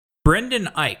Brendan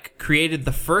Eich created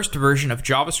the first version of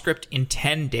JavaScript in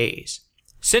 10 days.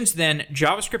 Since then,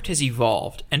 JavaScript has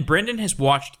evolved, and Brendan has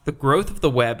watched the growth of the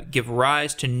web give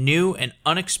rise to new and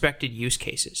unexpected use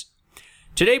cases.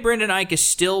 Today, Brendan Eich is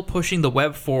still pushing the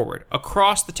web forward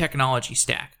across the technology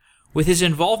stack, with his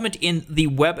involvement in the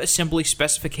WebAssembly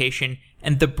specification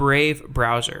and the Brave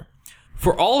browser.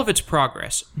 For all of its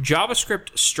progress,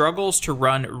 JavaScript struggles to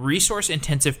run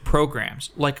resource-intensive programs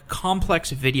like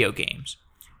complex video games.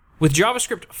 With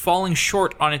JavaScript falling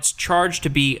short on its charge to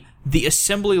be the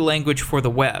assembly language for the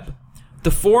web,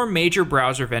 the 4 major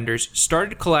browser vendors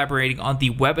started collaborating on the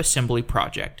WebAssembly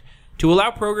project to allow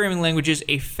programming languages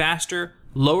a faster,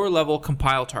 lower-level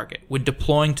compile target when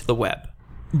deploying to the web.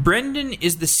 Brendan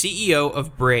is the CEO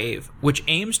of Brave, which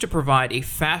aims to provide a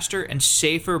faster and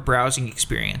safer browsing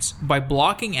experience by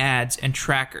blocking ads and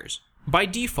trackers by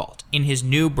default in his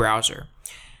new browser.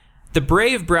 The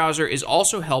Brave browser is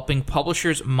also helping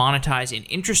publishers monetize in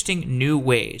interesting new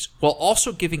ways, while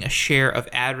also giving a share of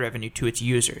ad revenue to its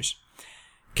users.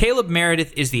 Caleb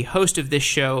Meredith is the host of this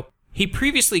show. He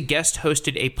previously guest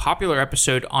hosted a popular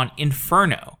episode on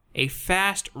Inferno, a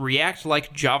fast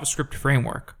React-like JavaScript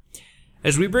framework.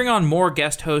 As we bring on more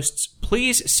guest hosts,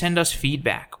 please send us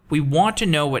feedback. We want to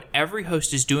know what every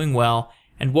host is doing well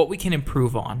and what we can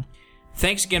improve on.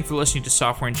 Thanks again for listening to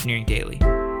Software Engineering Daily.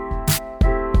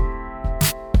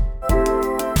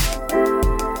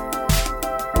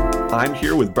 I'm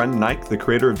here with Brendan Eich, the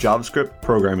creator of JavaScript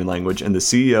programming language and the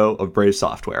CEO of Brave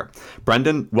Software.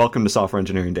 Brendan, welcome to Software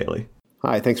Engineering Daily.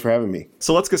 Hi, thanks for having me.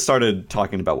 So let's get started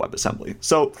talking about WebAssembly.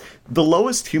 So the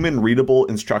lowest human readable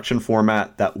instruction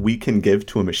format that we can give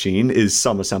to a machine is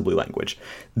some assembly language,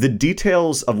 the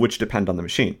details of which depend on the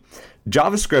machine.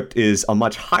 JavaScript is a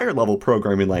much higher level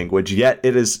programming language, yet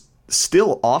it is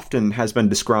still often has been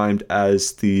described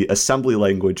as the assembly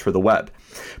language for the web.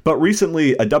 But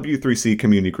recently, a W3C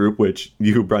community group, which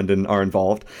you, Brendan, are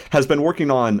involved, has been working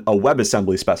on a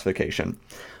WebAssembly specification.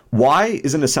 Why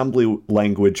is an assembly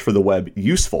language for the web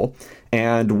useful?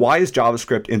 And why is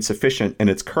JavaScript insufficient in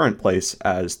its current place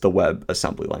as the web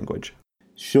assembly language?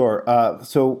 Sure.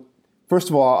 So first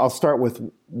of all, I'll start with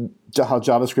how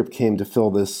JavaScript came to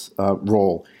fill this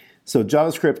role. So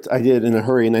JavaScript I did in a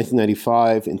hurry in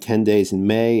 1995 in 10 days in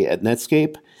May at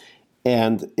Netscape.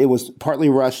 And it was partly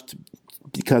rushed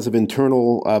because of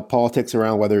internal politics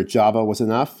around whether Java was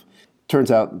enough.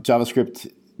 Turns out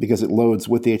JavaScript, because it loads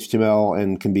with the HTML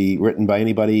and can be written by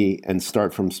anybody and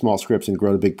start from small scripts and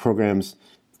grow to big programs,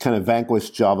 kind of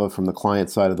vanquished Java from the client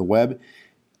side of the web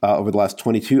over the last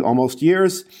 22 almost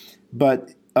years.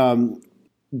 But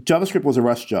JavaScript was a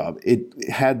rush job. It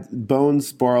had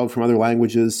bones borrowed from other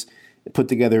languages, put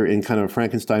together in kind of a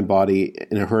Frankenstein body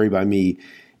in a hurry by me.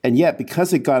 And yet,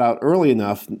 because it got out early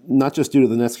enough, not just due to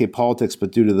the Netscape politics,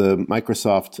 but due to the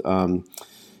Microsoft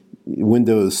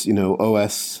Windows,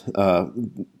 OS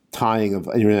tying of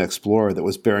Internet Explorer that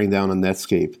was bearing down on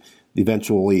Netscape, the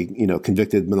eventually,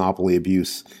 convicted monopoly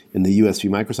abuse in the US v.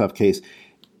 Microsoft case,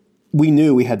 we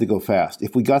knew we had to go fast.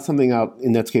 If we got something out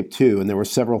in Netscape 2, and there were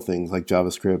several things like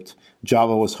JavaScript,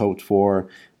 Java was hoped for,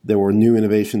 there were new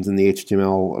innovations in the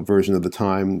HTML version of the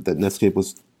time that Netscape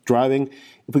was driving.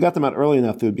 If we got them out early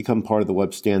enough, they would become part of the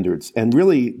web standards. And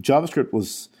really, JavaScript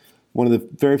was one of the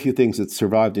very few things that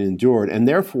survived and endured. And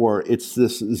therefore, it's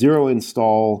this zero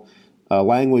install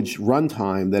language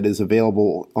runtime that is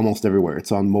available almost everywhere.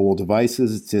 It's on mobile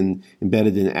devices. It's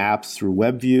embedded in apps through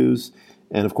web views.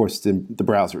 And of course, it's in the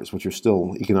browsers, which are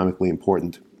still economically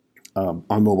important on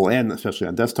mobile and especially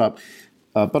on desktop,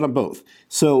 but on both.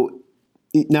 So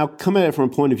now come at it from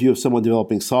a point of view of someone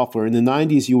developing software. In the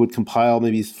 90s, you would compile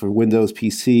maybe for Windows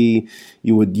PC.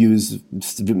 You would use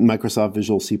Microsoft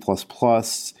Visual C++.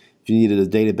 If you needed a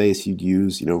database, you'd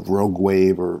use Rogue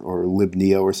Wave or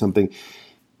libneo or something.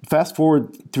 Fast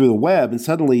forward through the web, and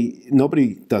suddenly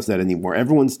nobody does that anymore.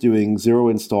 Everyone's doing zero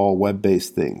install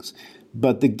web-based things.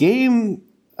 But the game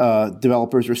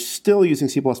developers are still using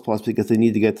C++ because they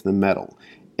need to get to the metal.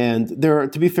 And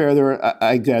to be fair,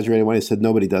 I exaggerated when I said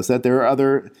nobody does that. There are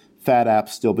other fat apps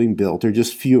still being built. They're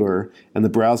just fewer, and the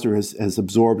browser has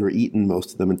absorbed or eaten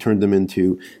most of them and turned them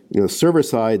into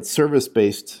server-side,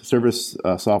 service-based, service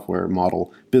software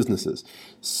model businesses.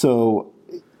 So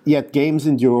yet games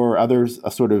endure, others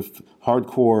sort of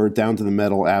hardcore,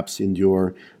 down-to-the-metal apps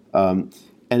endure.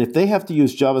 And if they have to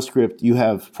use JavaScript, you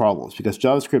have problems because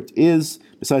JavaScript is,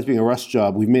 besides being a Rust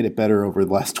job, we've made it better over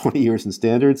the last 20 years in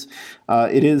standards.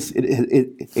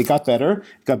 It got better,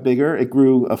 it got bigger, it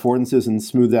grew affordances and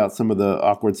smoothed out some of the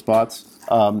awkward spots,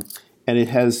 and it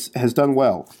has done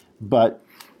well. But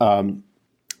it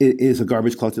is a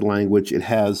garbage collected language. It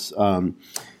has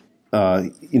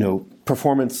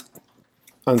performance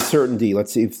uncertainty.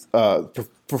 Let's see,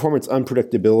 performance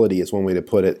unpredictability is one way to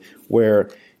put it, where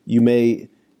you may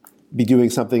be doing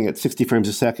something at 60 frames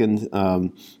a second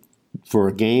for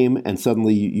a game, and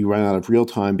suddenly you run out of real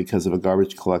time because of a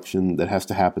garbage collection that has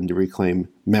to happen to reclaim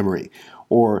memory.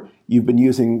 Or you've been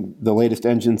using the latest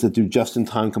engines that do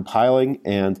just-in-time compiling,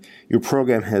 and your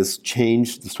program has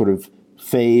changed the sort of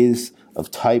phase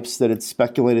of types that it's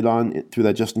speculated on through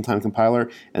that just-in-time compiler,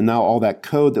 and now all that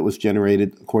code that was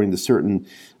generated according to certain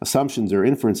assumptions or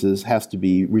inferences has to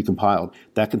be recompiled.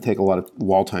 That can take a lot of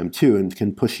wall time too, and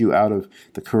can push you out of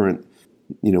the current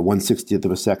 1/60th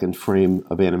of a second frame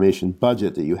of animation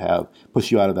budget that you have,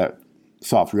 push you out of that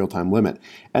soft real-time limit.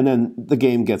 And then the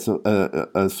game gets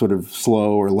a sort of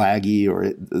slow or laggy,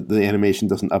 or the animation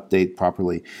doesn't update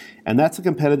properly. And that's a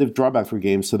competitive drawback for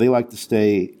games, so they like to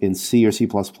stay in C or C++,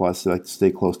 they like to stay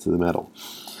close to the metal.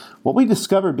 What we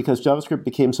discovered, because JavaScript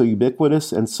became so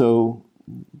ubiquitous and so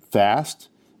fast,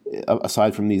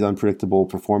 aside from these unpredictable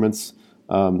performance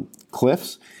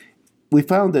cliffs, we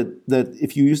found that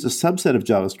if you used a subset of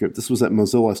JavaScript, this was at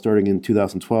Mozilla starting in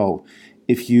 2012,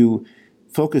 if you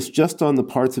focus just on the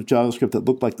parts of JavaScript that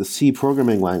looked like the C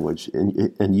programming language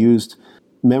and used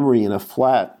memory in a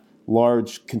flat,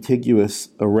 large, contiguous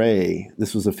array,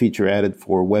 this was a feature added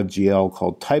for WebGL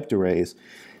called typed arrays,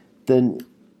 then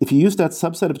if you use that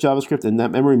subset of JavaScript in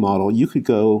that memory model, you could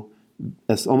go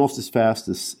almost as fast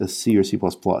as C or C++.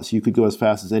 You could go as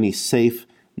fast as any safe,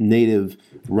 native,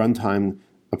 runtime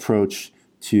approach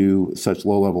to such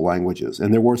low-level languages.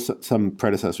 And there were some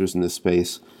predecessors in this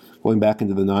space going back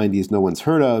into the 90s no one's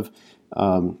heard of,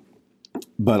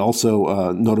 but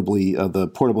also notably the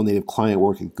portable native client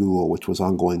work at Google, which was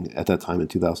ongoing at that time in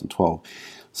 2012.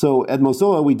 So at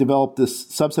Mozilla, we developed this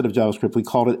subset of JavaScript. We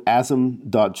called it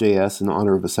ASM.js in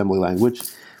honor of assembly language.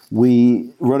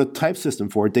 We wrote a type system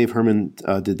for it. Dave Herman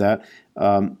did that.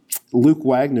 Luke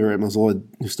Wagner at Mozilla,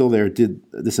 who's still there, did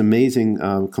this amazing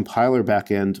compiler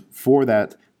backend for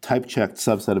that type-checked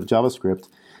subset of JavaScript,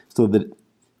 so that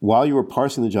while you were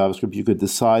parsing the JavaScript, you could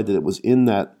decide that it was in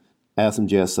that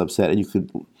ASM.js subset, and you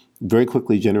could very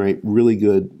quickly generate really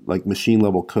good, like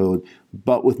machine-level code,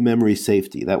 but with memory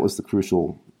safety. That was the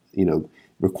crucial,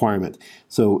 requirement.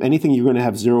 So anything you're going to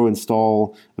have zero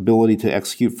install ability to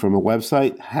execute from a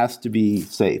website has to be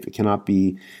safe. It cannot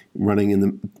be running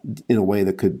in a way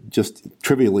that could just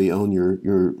trivially own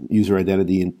your user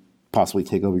identity and possibly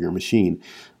take over your machine.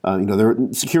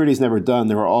 Security is never done.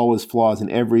 There are always flaws in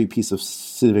every piece of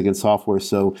significant software,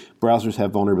 so browsers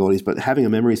have vulnerabilities, but having a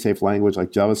memory-safe language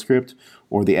like JavaScript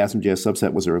or the ASM.js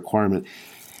subset was a requirement.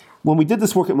 When we did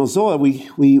this work at Mozilla,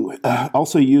 we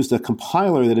also used a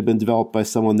compiler that had been developed by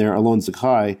someone there, Alon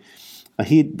Zakai.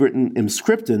 He'd written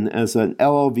Emscripten as an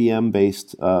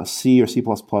LLVM-based C or C++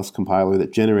 compiler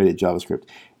that generated JavaScript.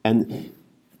 And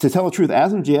to tell the truth,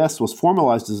 ASM.js was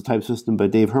formalized as a type system by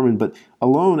Dave Herman, but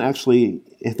Alon actually,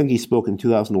 I think he spoke in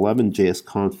 2011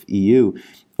 JSConf EU.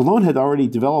 Alon had already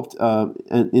developed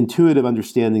an intuitive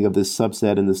understanding of this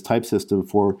subset and this type system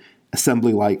for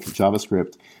assembly-like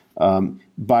JavaScript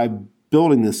by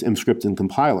building this Emscripten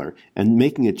compiler and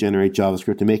making it generate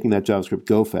JavaScript and making that JavaScript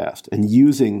go fast and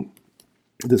using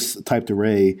this typed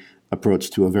array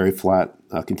approach to a very flat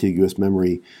contiguous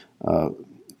memory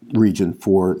region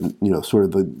for sort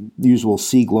of the usual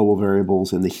C global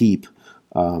variables in the heap.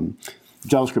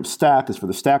 JavaScript stack is for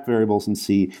the stack variables in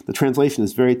C. The translation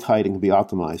is very tight and can be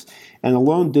optimized. And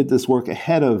Alon did this work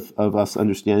ahead of us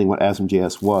understanding what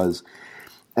ASM.js was.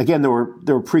 Again, there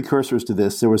were precursors to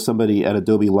this. There was somebody at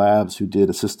Adobe Labs who did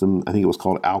a system, I think it was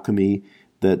called Alchemy,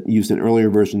 that used an earlier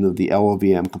version of the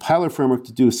LLVM compiler framework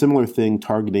to do a similar thing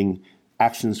targeting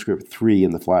ActionScript 3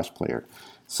 in the Flash player.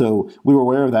 So we were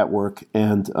aware of that work,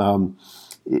 and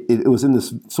it was in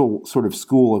this sort of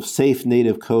school of safe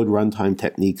native code runtime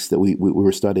techniques that we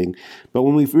were studying. But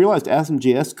when we realized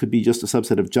ASM.js could be just a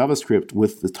subset of JavaScript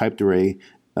with the typed array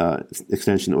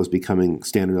extension that was becoming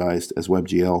standardized as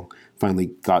WebGL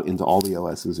finally got into all the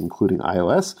OSs, including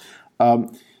iOS,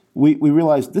 we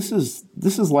realized this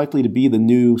is likely to be the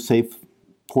new safe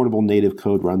portable native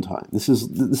code runtime. This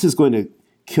is going to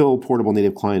kill portable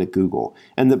native client at Google.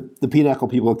 And the Pinnacle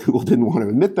people at Google didn't want to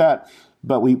admit that,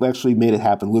 but we actually made it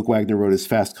happen. Luke Wagner wrote his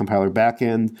fast compiler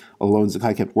backend. Alon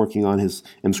Zakai kept working on his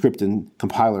Emscripten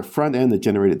compiler front end that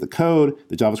generated the code,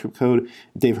 the JavaScript code.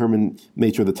 Dave Herman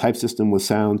made sure the type system was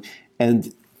sound.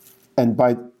 And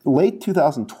by late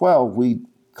 2012, we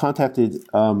contacted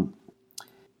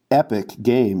Epic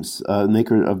Games,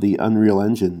 maker of the Unreal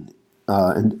Engine,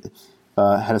 and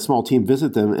had a small team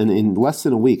visit them. And in less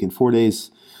than a week, in 4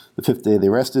 days, the fifth day they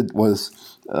rested,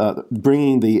 was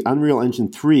bringing the Unreal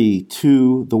Engine 3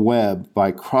 to the web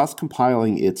by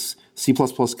cross-compiling its C++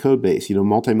 code base,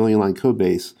 multi-million line code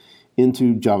base,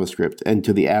 into JavaScript and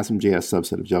to the ASM.js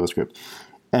subset of JavaScript.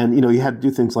 And, you had to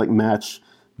do things like match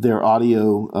their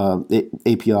audio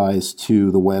APIs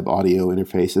to the web audio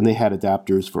interface, and they had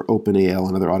adapters for OpenAL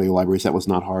and other audio libraries. That was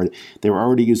not hard. They were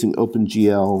already using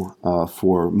OpenGL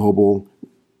for mobile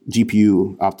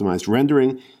GPU-optimized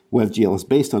rendering. WebGL is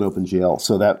based on OpenGL,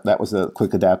 so that was a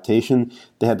quick adaptation.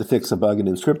 They had to fix a bug in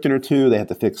Emscripten or two. They had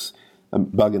to fix a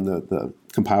bug in the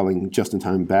compiling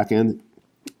just-in-time backend,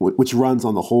 which runs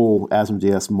on the whole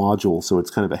ASM.js module, so it's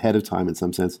kind of ahead of time in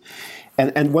some sense.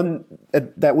 And when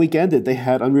that week ended, they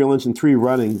had Unreal Engine 3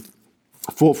 running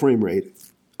full frame rate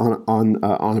in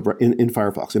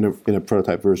Firefox, in a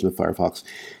prototype version of Firefox.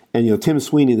 And Tim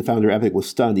Sweeney, the founder of Epic, was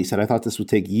stunned. He said, "I thought this would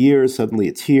take years. Suddenly,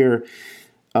 it's here."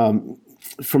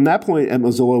 From that point at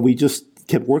Mozilla, we just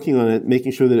kept working on it,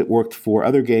 making sure that it worked for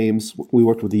other games. We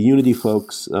worked with the Unity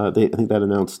folks. I think that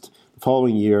announced the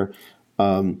following year.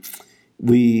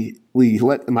 We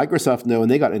let Microsoft know,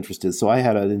 and they got interested. So I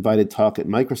had an invited talk at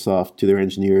Microsoft to their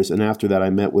engineers, and after that I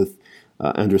met with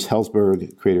Anders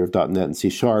Hellsberg, creator of .NET and C#,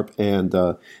 and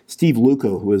Steve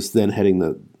Luco, who was then heading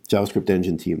the JavaScript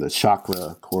engine team, the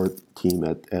Chakra core team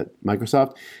at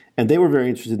Microsoft. And they were very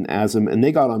interested in ASM, and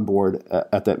they got on board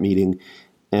at that meeting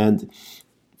and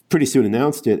pretty soon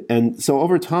announced it. And so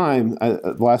over time,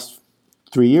 the last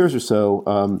 3 years or so,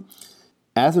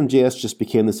 ASM.js just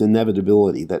became this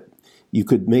inevitability that you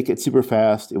could make it super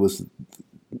fast. It was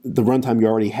the runtime you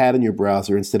already had in your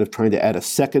browser instead of trying to add a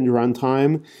second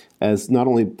runtime, as not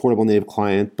only Portable Native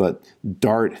Client, but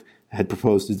Dart had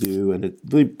proposed to do, and it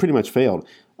really pretty much failed.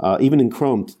 Even in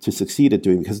Chrome to succeed at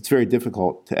doing, because it's very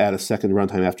difficult to add a second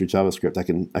runtime after JavaScript.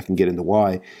 I can get into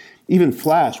why. Even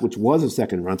Flash, which was a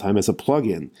second runtime as a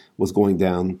plugin, was going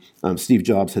down. Steve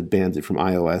Jobs had banned it from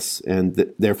iOS, and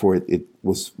therefore it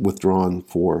was withdrawn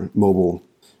for mobile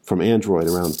from Android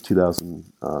around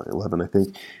 2011, I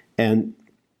think. And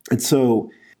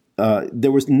so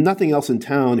there was nothing else in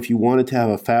town. If you wanted to have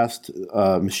a fast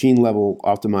machine-level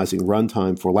optimizing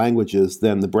runtime for languages,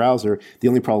 then the browser, the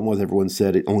only problem was everyone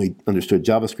said it only understood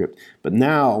JavaScript. But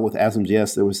now, with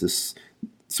ASM.js, there was this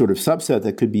sort of subset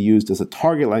that could be used as a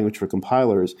target language for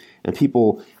compilers, and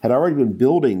people had already been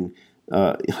building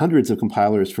hundreds of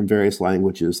compilers from various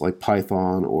languages like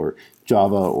Python or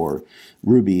Java or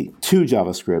Ruby to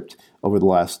JavaScript over the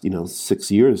last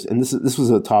 6 years. And this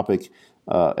was a topic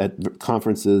at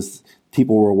conferences.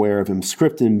 People were aware of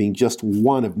Emscripten being just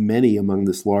one of many among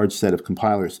this large set of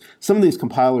compilers. Some of these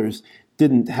compilers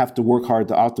didn't have to work hard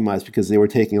to optimize because they were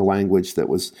taking a language that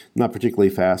was not particularly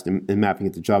fast and mapping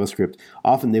it to JavaScript.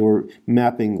 Often they were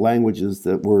mapping languages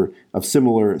that were of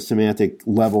similar semantic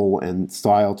level and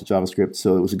style to JavaScript,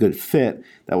 so it was a good fit.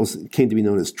 That came to be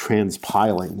known as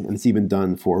transpiling, and it's even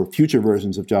done for future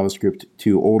versions of JavaScript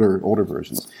to older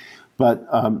versions. But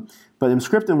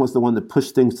Emscripten was the one that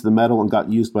pushed things to the metal and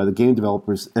got used by the game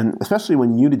developers, and especially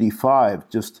when Unity 5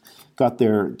 just got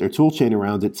their toolchain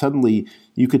around it, suddenly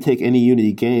you could take any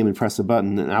Unity game and press a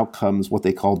button, and out comes what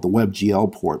they called the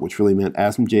WebGL port, which really meant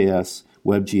ASM.js,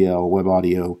 WebGL, Web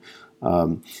Audio,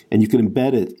 and you could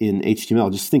embed it in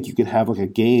HTML. Just think you could have like a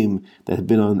game that had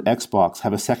been on Xbox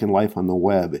have a second life on the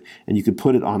web, and you could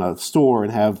put it on a store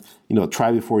and have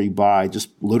try before you buy, just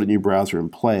load it in your browser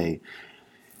and play.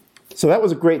 So that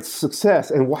was a great success.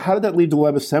 And how did that lead to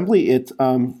WebAssembly?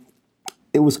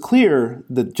 It was clear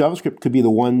that JavaScript could be the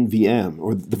one VM,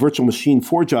 or the virtual machine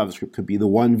for JavaScript could be the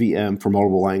one VM for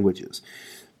multiple languages.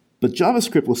 But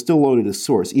JavaScript was still loaded as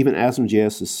source, even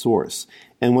ASM.js is source.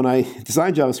 And when I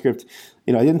designed JavaScript,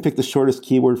 I didn't pick the shortest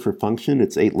keyword for function.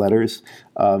 It's 8 letters.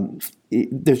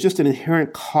 There's just an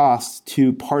inherent cost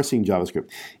to parsing JavaScript.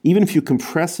 Even if you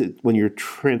compress it when you're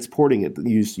transporting it,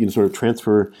 use sort of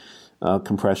transfer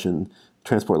compression,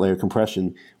 transport layer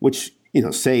compression, which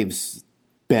saves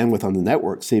bandwidth on the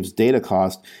network, saves data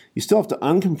cost. You still have to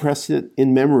uncompress it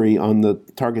in memory on the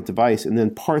target device and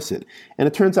then parse it. And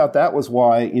it turns out that was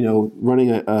why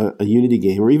running a Unity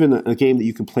game, or even a game that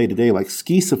you can play today, like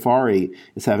Ski Safari,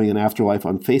 is having an afterlife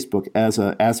on Facebook as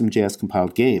a ASM.js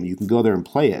compiled game. You can go there and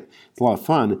play it. It's a lot of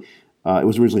fun. It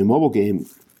was originally a mobile game.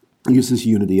 It uses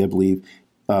Unity, I believe.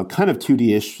 Kind of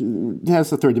 2D-ish. It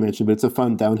has a third dimension, but it's a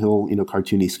fun downhill,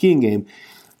 cartoony skiing game.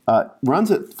 Runs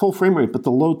at full frame rate, but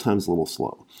the load time's a little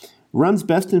slow. Runs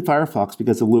best in Firefox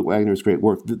because of Luke Wagner's great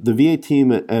work. The VA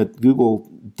team at Google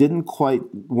didn't quite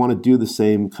want to do the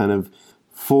same kind of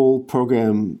full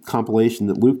program compilation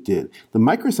that Luke did. The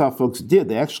Microsoft folks did.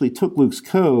 They actually took Luke's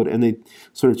code and they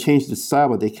sort of changed its style,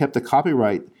 but they kept the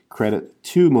copyright credit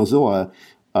to Mozilla.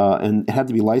 and it had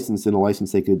to be licensed in a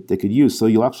license they could use. So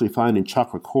you'll actually find in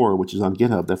Chakra Core, which is on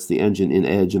GitHub, that's the engine in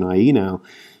Edge and IE now,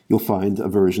 you'll find a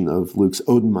version of Luke's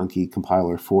Odin Monkey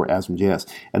compiler for ASM.js.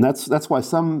 And that's why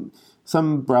some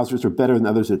browsers are better than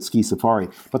others at Ski Safari.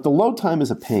 But the load time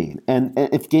is a pain. And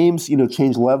if games,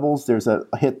 change levels, there's a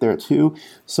hit there too.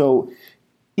 So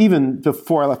even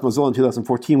before I left Mozilla in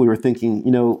 2014, we were thinking,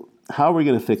 how are we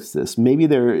going to fix this? Maybe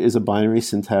there is a binary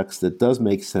syntax that does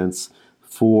make sense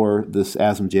for this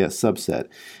ASM.js subset.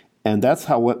 And that's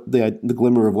how the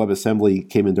glimmer of WebAssembly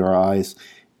came into our eyes.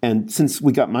 And since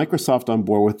we got Microsoft on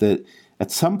board with it,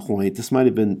 at some point, this might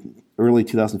have been early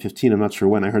 2015, I'm not sure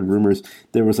when, I heard rumors,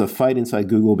 there was a fight inside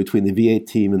Google between the V8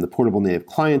 team and the Portable Native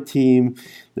Client team.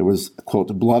 There was, quote,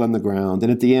 blood on the ground.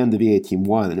 And at the end, the V8 team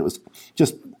won. And it was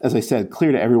just, as I said,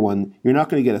 clear to everyone, you're not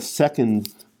going to get a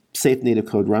second safe native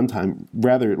code runtime.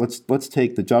 Rather, let's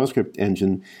take the JavaScript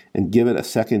engine and give it a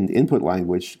second input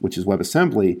language, which is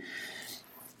WebAssembly.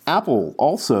 Apple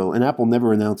also, and Apple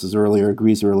never announces early or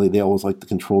agrees early. They always like to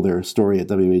control their story at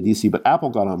WADC, but Apple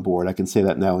got on board. I can say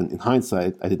that now in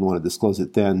hindsight. I didn't want to disclose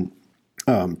it then.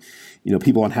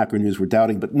 People on Hacker News were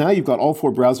doubting, but now you've got all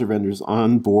 4 browser vendors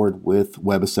on board with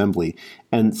WebAssembly,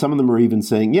 and some of them are even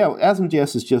saying,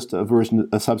 ASM.js is just a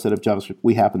subset of JavaScript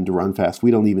we happen to run fast.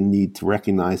 We don't even need to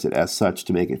recognize it as such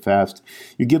to make it fast.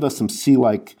 You give us some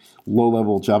C-like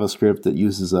low-level JavaScript that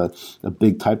uses a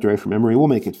big typed array for memory, we'll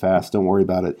make it fast, don't worry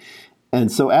about it.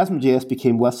 And so ASM.js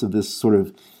became less of this sort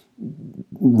of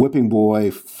whipping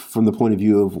boy from the point of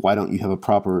view of why don't you have a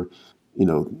proper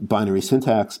binary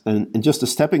syntax, and just a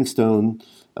stepping stone,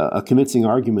 a convincing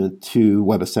argument to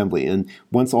WebAssembly. And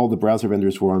once all the browser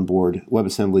vendors were on board,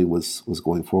 WebAssembly was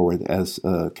going forward as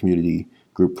a community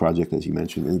group project, as you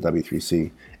mentioned, in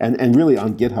W3C, and really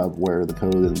on GitHub, where the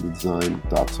code and the design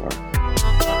docs are.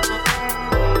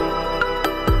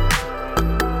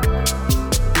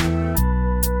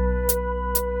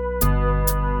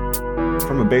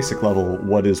 From a basic level,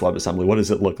 what is WebAssembly? What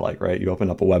does it look like, right? You open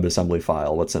up a WebAssembly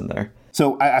file. What's in there?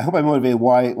 So I hope I motivated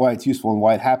why it's useful and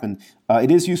why it happened.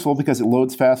 It is useful because it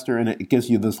loads faster and it gives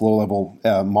you this low-level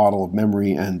model of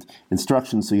memory and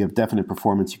instructions, so you have definite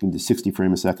performance. You can do 60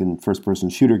 frames a second first-person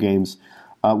shooter games.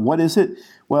 What is it?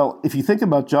 Well, if you think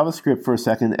about JavaScript for a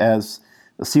second as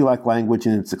a C-like language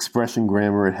in its expression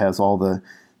grammar, it has all the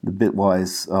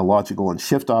bitwise logical and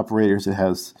shift operators. It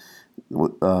has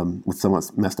with somewhat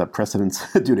messed up precedents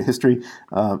due to history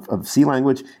of C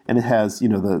language, and it has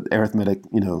the arithmetic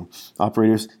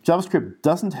operators. JavaScript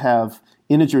doesn't have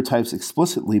integer types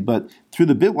explicitly, but through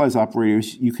the bitwise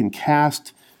operators, you can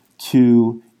cast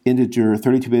to integer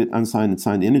 32-bit unsigned and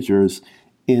signed integers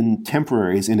in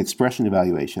temporaries in expression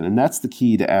evaluation, and that's the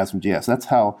key to ASM.js. That's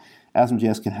how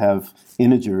ASM.js can have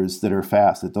integers that are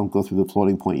fast, that don't go through the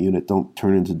floating point unit, don't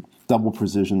turn into double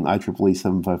precision IEEE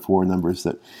 754 numbers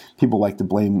that people like to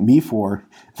blame me for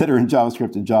that are in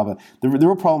JavaScript and Java. The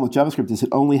real problem with JavaScript is it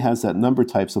only has that number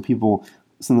type, so people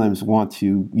sometimes want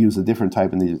to use a different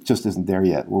type and it just isn't there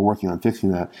yet. We're working on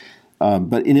fixing that.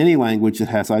 But in any language that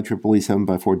has IEEE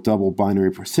 7x4 double binary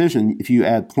precision, if you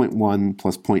add 0.1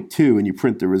 plus 0.2 and you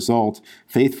print the result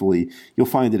faithfully, you'll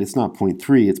find that it's not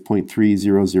 0.3, it's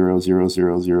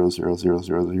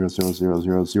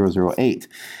 0.300000000000008.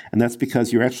 And that's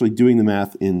because you're actually doing the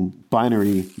math in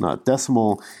binary, not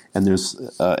decimal, and there's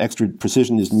extra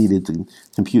precision is needed to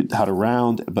compute how to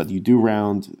round, but you do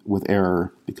round with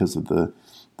error because of the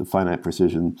finite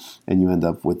precision, and you end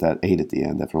up with that 8 at the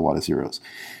end after a lot of zeros.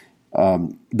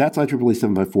 That's IEEE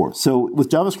 7x4. So with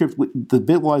JavaScript, the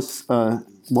bitwise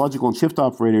logical and shift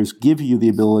operators give you the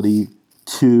ability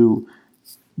to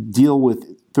deal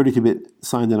with 32-bit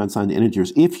signed and unsigned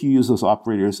integers if you use those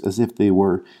operators as if they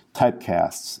were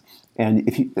typecasts. And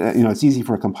if it's easy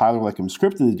for a compiler like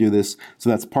Emscripten to do this, so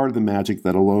that's part of the magic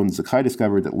that Alon Zakai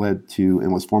discovered that led to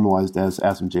and was formalized as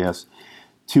ASM.js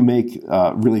to make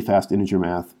really fast integer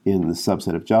math in the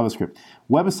subset of JavaScript.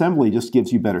 WebAssembly just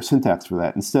gives you better syntax for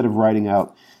that. Instead of writing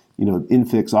out,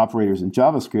 infix operators in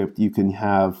JavaScript, you can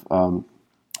have,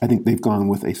 I think they've gone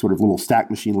with a sort of little stack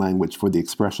machine language for the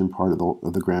expression part of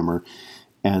the grammar,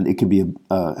 and it can be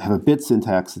have a bit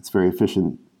syntax that's very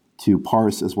efficient to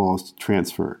parse as well as to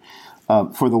transfer.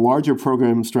 For the larger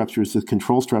program structures, the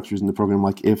control structures in the program,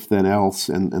 like if, then, else,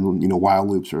 and while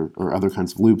loops or other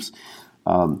kinds of loops.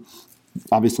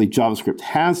 Obviously, JavaScript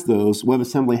has those.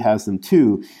 WebAssembly has them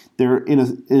too. They're in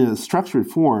a structured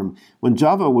form. When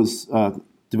Java was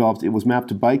developed, it was mapped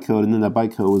to bytecode, and then that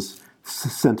bytecode was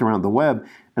sent around the web.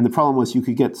 And the problem was you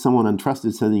could get someone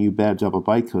untrusted sending you bad Java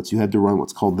bytecode, so you had to run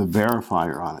what's called the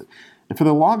verifier on it. And for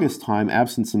the longest time,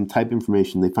 absent some type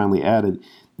information they finally added,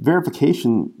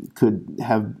 verification could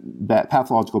have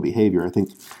pathological behavior. I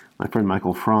think my friend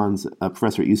Michael Franz, a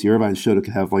professor at UC Irvine, showed it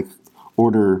could have like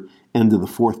order n to the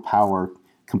fourth power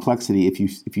complexity. If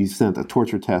you sent a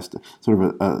torture test, sort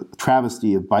of a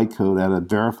travesty of bytecode at a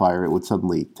verifier, it would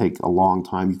suddenly take a long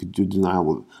time. You could do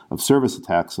denial of service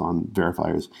attacks on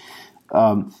verifiers.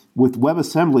 With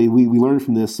WebAssembly, we learned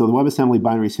from this. So the WebAssembly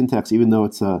binary syntax, even though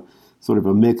it's a sort of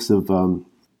a mix of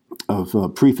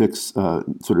prefix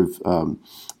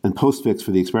and postfix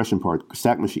for the expression part,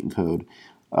 stack machine code,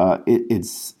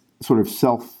 it's sort of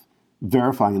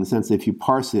self-verifying in the sense that if you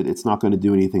parse it, it's not going to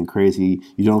do anything crazy.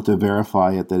 You don't have to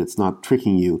verify it, that it's not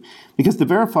tricking you. Because the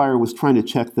verifier was trying to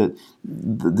check that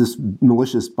this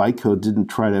malicious bytecode didn't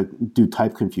try to do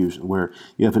type confusion, where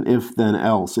you have an if, then,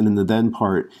 else, and in the then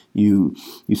part, you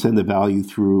send the value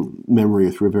through memory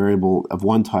or through a variable of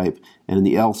one type, and in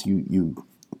the else, you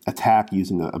attack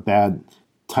using a bad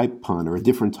type pun or a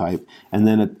different type, and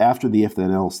then after the if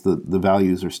then else, the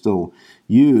values are still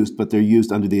used, but they're used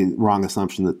under the wrong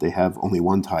assumption that they have only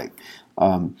one type.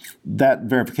 That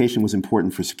verification was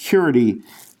important for security.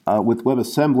 With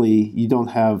WebAssembly, you don't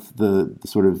have the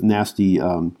sort of nasty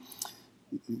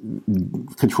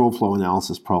control flow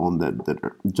analysis problem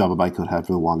that Java bytecode had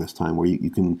for the longest time, where you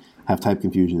can have type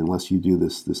confusion unless you do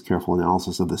this careful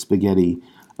analysis of the spaghetti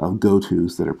of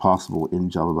go-tos that are possible in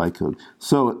Java bytecode.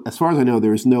 So as far as I know,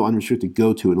 there is no unrestricted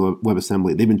go-to in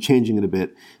WebAssembly. They've been changing it a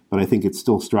bit, but I think it's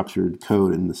still structured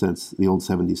code in the old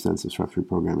 70s sense of structured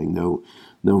programming. No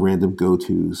random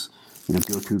go-tos.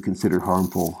 Go-to considered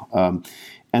harmful.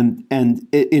 And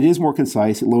it is more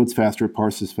concise. It loads faster, it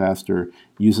parses faster,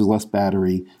 uses less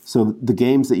battery. So the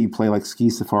games that you play like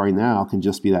Ski Safari now can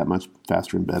just be that much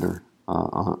faster and better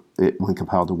when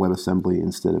compiled to WebAssembly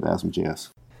instead of ASM.js.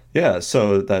 Yeah,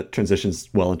 so that transitions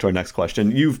well into our next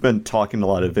question. You've been talking a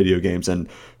lot of video games, and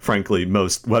frankly,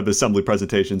 most WebAssembly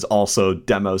presentations also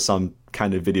demo some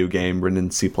kind of video game written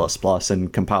in C++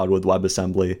 and compiled with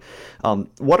WebAssembly.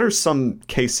 What are some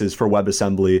cases for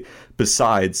WebAssembly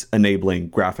besides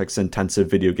enabling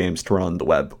graphics-intensive video games to run on the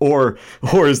web? Or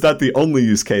is that the only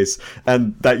use case,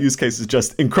 and that use case is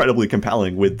just incredibly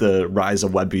compelling with the rise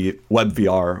of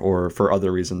WebVR or for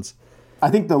other reasons? I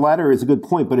think the latter is a good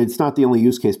point, but it's not the only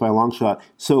use case by a long shot.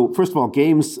 So first of all,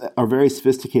 games are very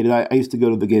sophisticated. I used to go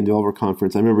to the Game Developer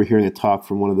Conference. I remember hearing a talk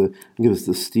from one of the, I think it was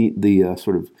the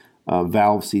sort of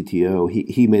Valve CTO.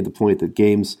 He made the point that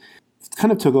games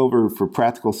kind of took over for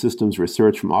practical systems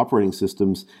research from operating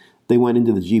systems. They went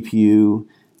into the GPU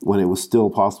when it was still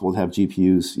possible to have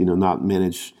GPUs, not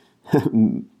manage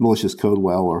malicious code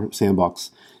well or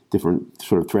sandbox different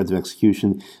sort of threads of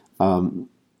execution.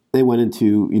 They went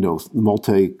into,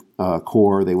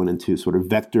 multi-core. They went into sort of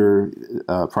vector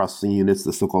processing units,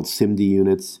 the so-called SIMD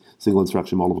units, single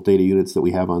instruction multiple data units that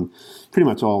we have on pretty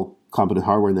much all competent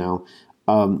hardware now.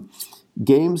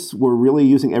 Games were really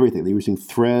using everything. They were using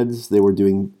threads. They were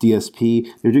doing DSP.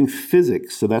 They're doing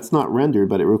physics, so that's not rendered,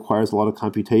 but it requires a lot of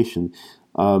computation.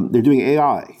 They're doing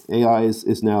AI. AI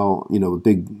is now, a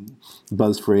big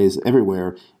buzz phrase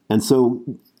everywhere. And so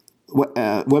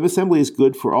WebAssembly is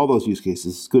good for all those use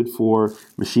cases. It's good for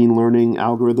machine learning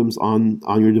algorithms on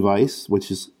your device,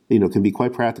 which is can be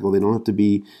quite practical. They don't have to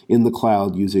be in the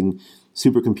cloud using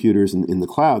supercomputers in the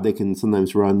cloud. They can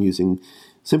sometimes run using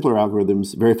simpler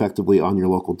algorithms very effectively on your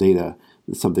local data.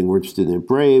 It's something we're interested in at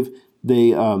Brave.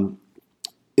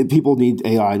 People need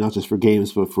AI not just for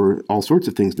games, but for all sorts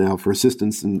of things now, for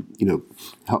assistance and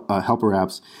helper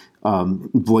apps,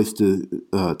 voice to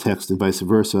text and vice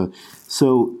versa.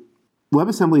 So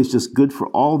WebAssembly is just good for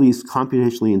all these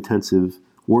computationally intensive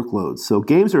workloads. So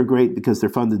games are great because they're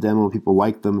fun to demo, people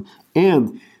like them,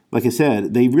 and like I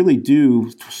said, they really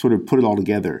do sort of put it all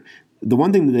together. The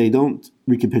one thing that they don't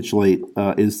recapitulate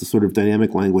is the sort of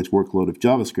dynamic language workload of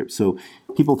JavaScript. So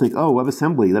people think,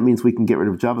 WebAssembly, that means we can get rid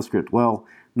of JavaScript. Well,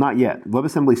 not yet.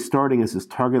 WebAssembly is starting as this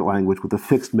target language with a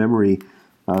fixed memory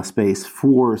space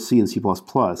for C and C++.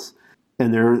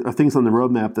 And there are things on the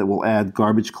roadmap that will add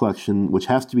garbage collection, which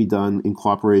has to be done in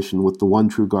cooperation with the one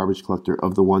true garbage collector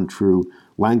of the one true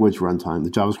language runtime, the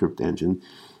JavaScript engine.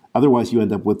 Otherwise, you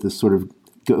end up with this sort of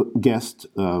guest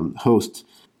host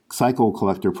cycle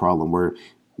collector problem where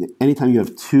anytime you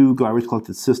have two garbage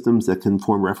collected systems that can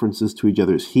form references to each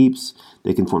other's heaps,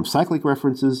 they can form cyclic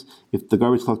references. If the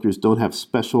garbage collectors don't have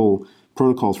special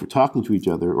protocols for talking to each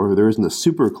other, or there isn't a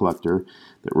super collector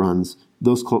that runs,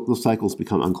 those cycles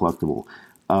become uncollectible.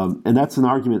 And that's an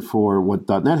argument for what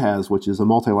 .NET has, which is a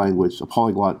multi-language, a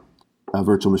polyglot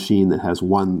virtual machine that has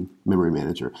one memory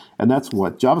manager. And that's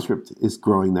what JavaScript is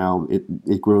growing now.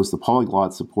 It grows the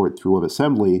polyglot support through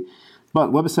WebAssembly,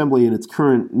 But WebAssembly in its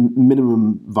current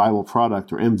minimum viable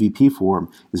product, or MVP form,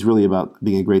 is really about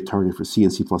being a great target for C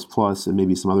and C++ and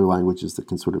maybe some other languages that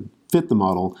can sort of fit the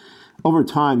model. Over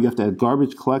time, you have to add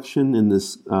garbage collection in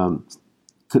this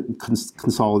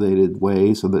consolidated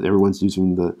way so that everyone's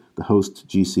using the host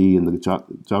GC and the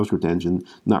JavaScript engine,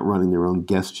 not running their own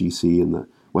guest GC in the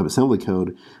WebAssembly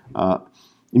code.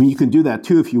 I mean, you can do that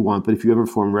too if you want, but if you ever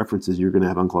form references, you're going to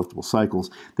have uncollectible cycles.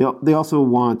 They also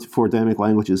want, for dynamic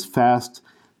languages, fast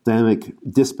dynamic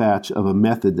dispatch of a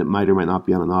method that might or might not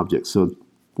be on an object. So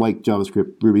like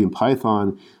JavaScript, Ruby, and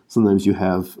Python, sometimes you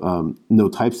have no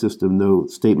type system, no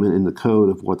statement in the code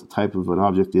of what the type of an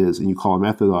object is, and you call a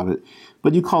method on it.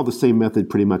 But you call the same method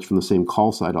pretty much from the same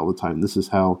call side all the time. This is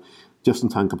how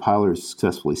just-in-time compilers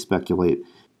successfully speculate.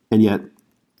 And yet,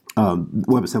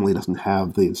 WebAssembly doesn't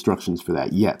have the instructions for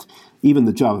that yet. Even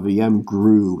the Java VM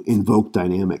GRU invoke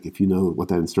dynamic, if you know what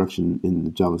that instruction in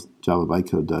the Java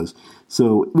bytecode does.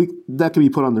 So that can be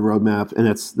put on the roadmap, and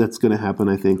that's going to happen,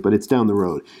 I think, but it's down the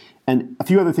road. And a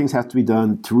few other things have to be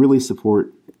done to really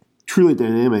support truly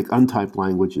dynamic untyped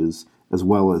languages, as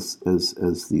well as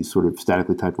these sort of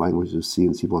statically typed languages, C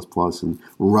and C++, and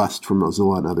Rust from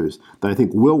Mozilla and others, that I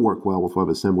think will work well with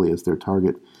WebAssembly as their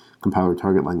compiler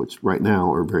target language right now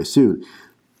or very soon.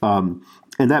 And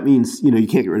that means, you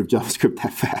can't get rid of JavaScript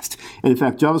that fast. And in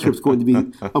fact, JavaScript is going to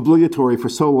be obligatory for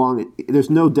so long.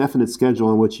 There's no definite schedule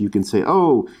on which you can say,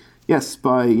 oh, yes,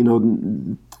 by,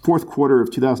 fourth quarter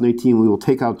of 2018, we will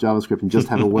take out JavaScript and just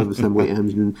have a WebAssembly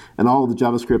engine, and all of the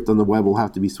JavaScript on the web will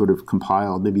have to be sort of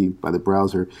compiled, maybe by the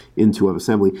browser, into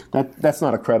WebAssembly. That's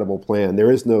not a credible plan.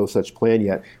 There is no such plan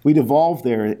yet. We'd evolved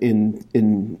there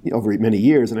in over many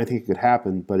years, and I think it could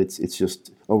happen, but it's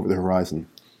just over the horizon.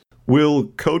 Will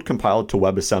code compiled to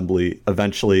WebAssembly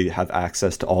eventually have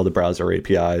access to all the browser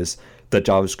APIs that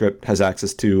JavaScript has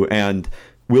access to? And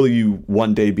will you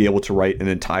one day be able to write an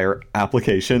entire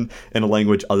application in a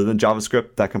language other than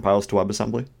JavaScript that compiles to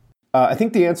WebAssembly? I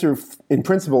think the answer in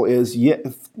principle is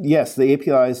yes, the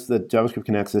APIs that JavaScript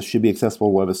can access should be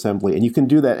accessible to WebAssembly. And you can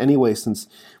do that anyway, since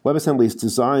WebAssembly is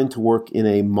designed to work in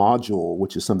a module,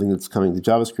 which is something that's coming to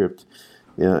JavaScript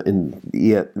in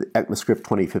ECMAScript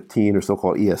 2015 or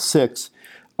so-called ES6.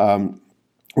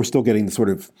 We're still getting the sort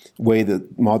of way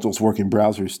that modules work in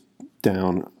browsers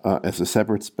down as a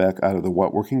separate spec out of the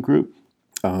What working group,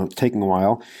 taking a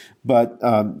while. But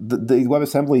the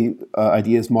WebAssembly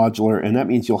idea is modular, and that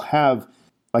means you'll have,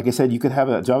 like I said, you could have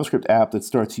a JavaScript app that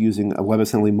starts using a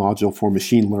WebAssembly module for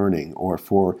machine learning or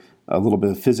for a little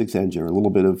bit of physics engine or a little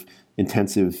bit of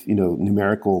intensive,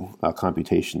 numerical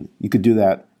computation. You could do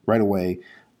that right away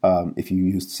if you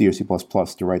used C or C++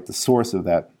 to write the source of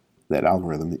that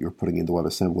algorithm that you're putting into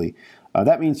WebAssembly.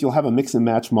 That means you'll have a mix and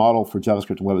match model for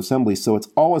JavaScript and WebAssembly, so it's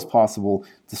always possible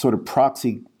to sort of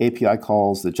proxy API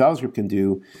calls that JavaScript can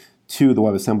do to the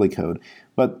WebAssembly code.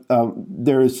 But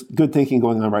there's good thinking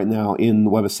going on right now in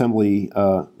WebAssembly,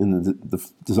 in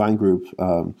the design group,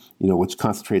 which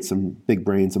concentrates some big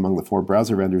brains among the 4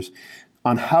 browser vendors,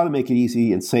 on how to make it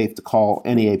easy and safe to call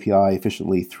any API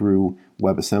efficiently through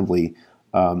WebAssembly.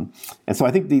 And so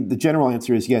I think the general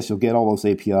answer is yes, you'll get all those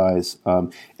APIs.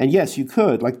 And yes, you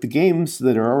could, like the games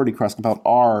that are already cross-compiled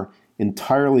are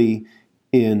entirely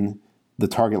in the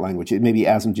target language. It may be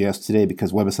ASM.js today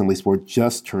because WebAssembly support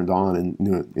just turned on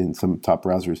in some top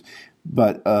browsers.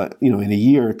 But, in a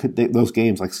year, those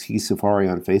games like Ski Safari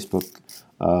on Facebook,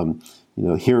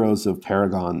 Heroes of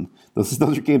Paragon, those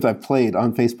are games I've played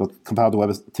on Facebook compiled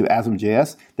to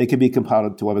ASM.js. They could be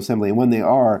compiled to WebAssembly. And when they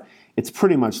are, it's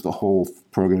pretty much the whole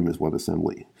program is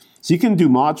WebAssembly. So you can do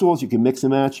modules, you can mix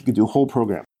and match, you can do a whole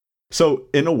program. So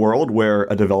in a world where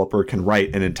a developer can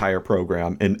write an entire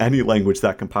program in any language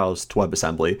that compiles to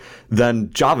WebAssembly, then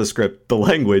JavaScript, the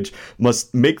language,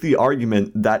 must make the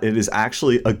argument that it is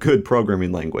actually a good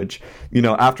programming language.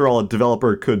 After all, a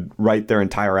developer could write their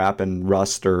entire app in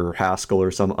Rust or Haskell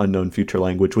or some unknown future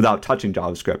language without touching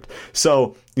JavaScript.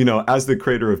 So, as the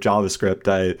creator of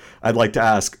JavaScript, I'd like to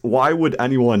ask, why would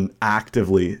anyone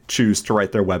actively choose to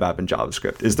write their web app in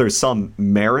JavaScript? Is there some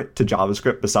merit to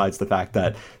JavaScript besides the fact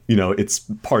that, it's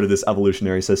part of this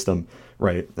evolutionary system,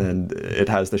 right? And it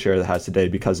has the share that it has today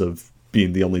because of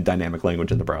being the only dynamic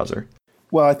language in the browser?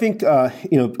 Well, I think,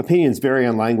 opinions vary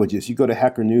on languages. You go to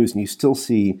Hacker News and you still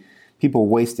see people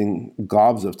wasting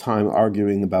gobs of time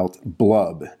arguing about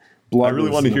blub. I really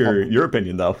want to hear your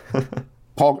opinion, though.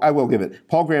 I will give it.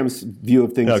 Paul Graham's view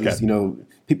of things is,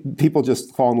 people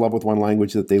just fall in love with one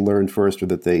language that they learned first or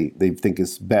that they think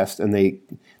is best, and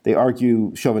they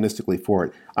argue chauvinistically for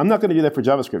it. I'm not going to do that for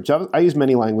JavaScript. I use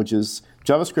many languages.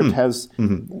 JavaScript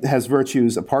has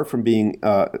virtues apart from being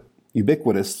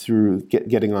ubiquitous through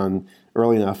getting on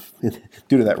early enough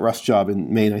due to that Rust job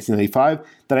in May 1995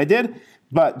 that I did.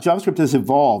 But JavaScript has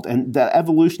evolved, and that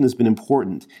evolution has been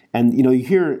important. And you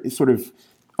hear sort of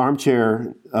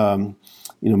armchair,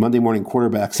 Monday morning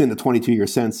quarterbacks in the 22-year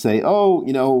sense say,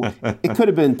 it could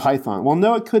have been Python. Well,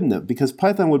 no, it couldn't have, because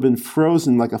Python would have been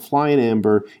frozen like a fly in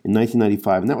amber in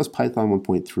 1995, and that was Python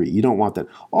 1.3. You don't want that.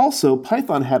 Also,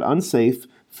 Python had unsafe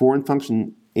foreign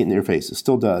function interfaces,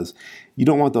 still does. You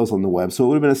don't want those on the web, so it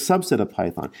would have been a subset of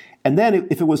Python. And then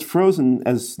if it was frozen,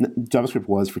 as JavaScript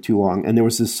was for too long, and there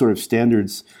was this sort of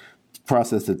standards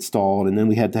process that stalled, and then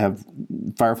we had to have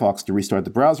Firefox to restart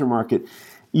the browser market,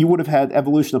 you would have had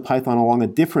evolution of Python along a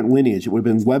different lineage. It would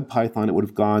have been web Python. It would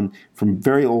have gone from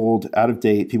very old, out of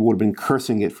date. People would have been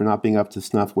cursing it for not being up to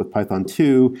snuff with Python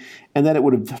 2. And then it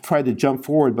would have tried to jump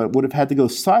forward, but would have had to go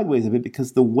sideways of it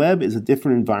because the web is a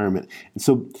different environment. And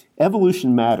so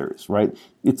evolution matters, right?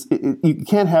 You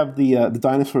can't have the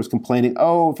dinosaurs complaining,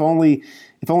 if only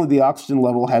the oxygen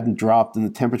level hadn't dropped and the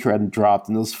temperature hadn't dropped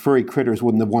and those furry critters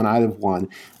wouldn't have won, I'd have won.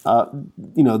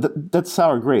 That's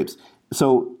sour grapes.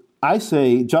 So I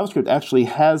say JavaScript actually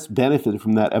has benefited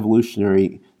from that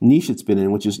evolutionary niche it's been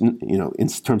in, which is, in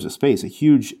terms of space, a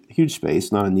huge, huge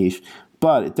space, not a niche.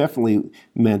 But it definitely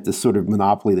meant this sort of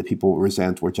monopoly that people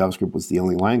resent, where JavaScript was the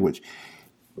only language.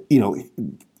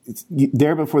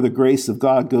 There before the grace of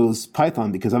God goes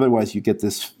Python, because otherwise you get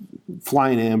this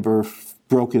flying amber,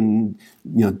 broken,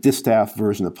 distaff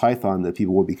version of Python that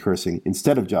people will be cursing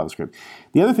instead of JavaScript.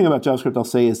 The other thing about JavaScript I'll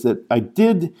say is that I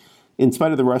did, in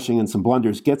spite of the rushing and some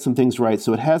blunders, get some things right.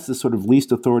 So it has this sort of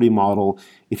least authority model.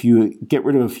 If you get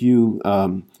rid of a few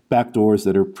backdoors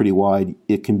that are pretty wide,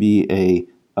 it can be a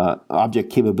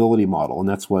object capability model. And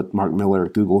that's what Mark Miller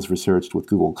at Google's researched with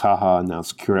Google Caja and now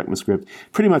Secure ECMAScript,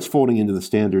 pretty much folding into the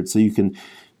standard. So you can,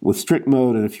 with strict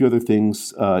mode and a few other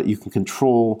things, you can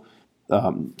control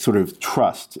sort of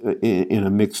trust in a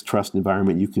mixed trust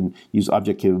environment. You can use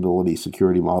object capability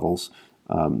security models,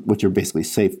 which are basically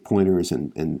safe pointers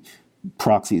and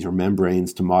proxies or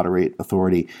membranes to moderate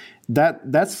authority.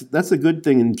 That's a good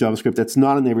thing in JavaScript. That's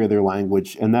not in every other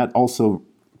language, and that also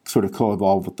sort of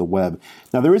co-evolved with the web.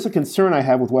 Now, there is a concern I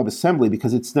have with WebAssembly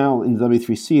because it's now in the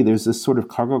W3C. There's this sort of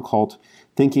cargo cult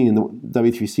thinking in the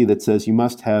W3C that says you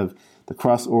must have the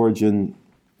cross-origin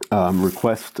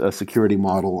request security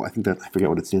model. I forget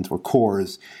what it stands for,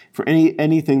 CORS, for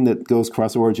anything that goes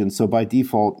cross-origin. So by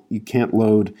default, you can't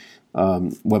load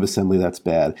WebAssembly. That's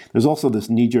bad. There's also this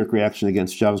knee-jerk reaction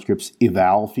against JavaScript's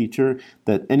eval feature,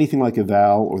 that anything like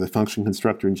eval or the function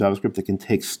constructor in JavaScript that can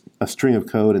take a string of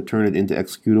code and turn it into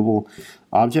executable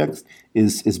objects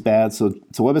is bad. So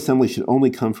WebAssembly should only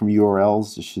come from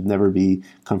URLs. It should never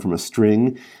come from a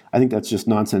string. I think that's just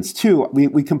nonsense too.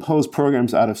 We compose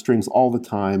programs out of strings all the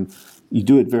time. You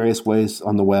do it various ways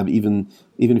on the web. Even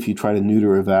if you try to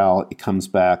neuter eval, it comes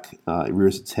back, it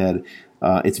rears its head.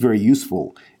 It's very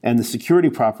useful. And the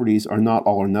security properties are not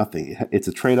all or nothing. It's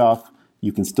a trade-off.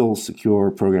 You can still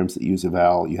secure programs that use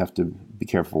eval. You have to be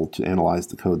careful to analyze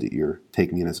the code that you're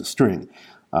taking in as a string.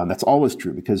 That's always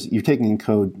true because you're taking in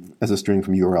code as a string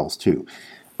from URLs too.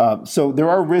 So there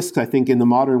are risks, I think, in the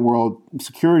modern world.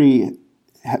 Security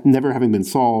never having been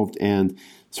solved and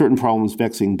certain problems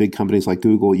vexing big companies like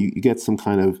Google, you get some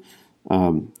kind of,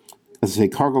 as I say,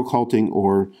 cargo culting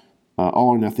or all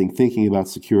or nothing thinking about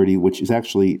security, which is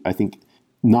actually, I think,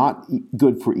 not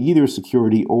good for either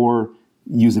security or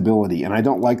usability. And I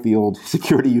don't like the old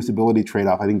security usability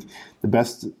trade-off. I think the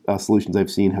best solutions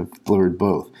I've seen have delivered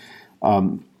both.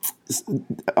 On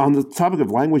the topic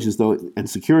of languages, though, and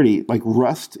security, like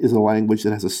Rust is a language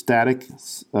that has a static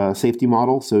safety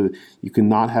model, so you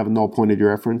cannot have a null pointer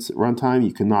reference at runtime.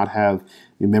 You cannot have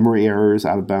memory errors,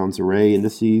 out-of-bounds array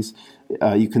indices.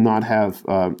 You cannot have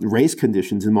race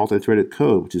conditions in multi-threaded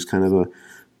code, which is kind of a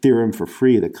theorem for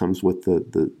free that comes with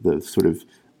the sort of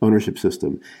ownership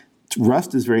system.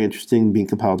 Rust is very interesting being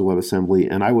compiled to WebAssembly,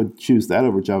 and I would choose that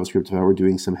over JavaScript if I were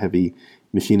doing some heavy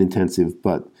machine-intensive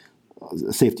but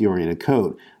safety-oriented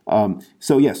code.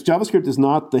 So yes, JavaScript is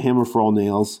not the hammer for all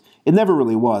nails. It never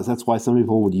really was. That's why some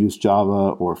people would use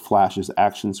Java or Flash's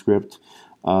ActionScript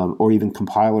or even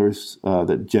compilers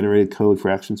that generated code for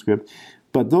ActionScript.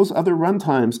 But those other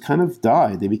runtimes kind of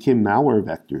died. They became malware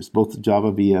vectors, both the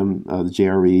Java VM, the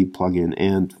JRE plugin,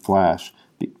 and Flash,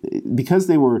 because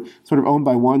they were sort of owned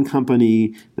by one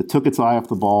company that took its eye off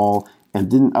the ball and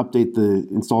didn't update the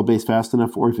install base fast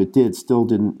enough, or if it did, still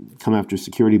didn't come after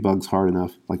security bugs hard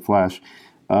enough, like Flash.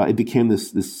 It became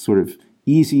this sort of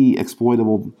easy,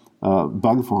 exploitable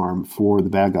bug farm for the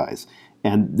bad guys.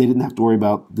 And they didn't have to worry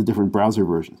about the different browser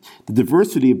versions. The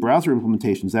diversity of browser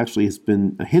implementations actually has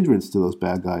been a hindrance to those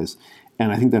bad guys.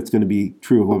 And I think that's going to be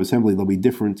true of WebAssembly. There'll be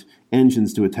different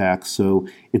engines to attack. So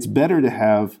it's better to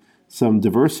have some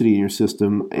diversity in your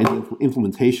system and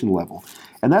implementation level.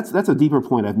 And that's a deeper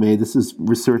point I've made. This is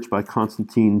research by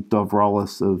Konstantin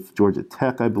Dovralis of Georgia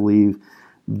Tech, I believe,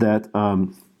 that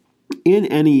in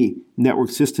any network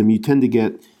system, you tend to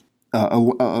get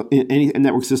in any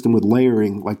network system with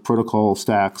layering, like protocol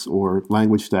stacks or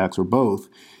language stacks or both,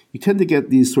 you tend to get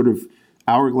these sort of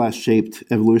hourglass-shaped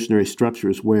evolutionary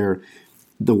structures where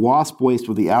the WASP waist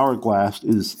or the hourglass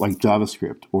is like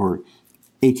JavaScript or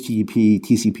HTTP,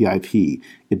 TCP/IP.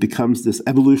 It becomes this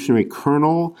evolutionary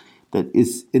kernel that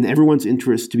is in everyone's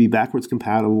interest to be backwards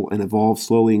compatible and evolve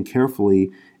slowly and carefully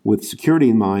with security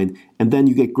in mind, and then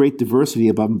you get great diversity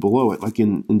above and below it. Like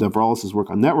in Dovralis'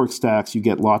 work on network stacks, you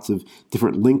get lots of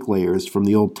different link layers from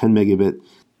the old 10 megabit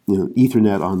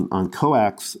Ethernet on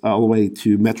coax all the way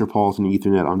to metropolitan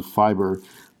Ethernet on fiber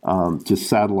to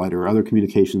satellite or other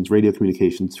communications, radio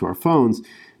communications to our phones.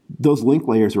 Those link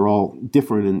layers are all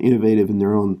different and innovative in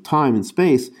their own time and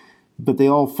space, but they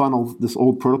all funnel this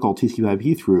old protocol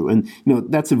TCP/IP through, and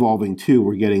that's evolving too.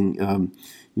 We're getting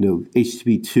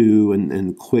HTTP2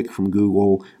 and QUIC from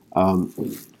Google.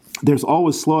 There's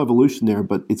always slow evolution there,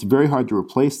 but it's very hard to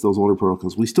replace those older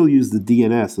protocols. We still use the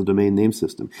DNS, the domain name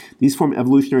system. These form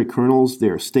evolutionary kernels.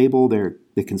 They're stable.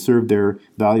 They conserve their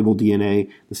valuable DNA.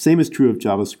 The same is true of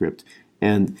JavaScript.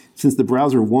 And since the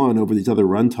browser won over these other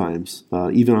runtimes,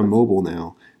 even on mobile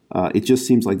now, it just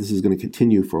seems like this is going to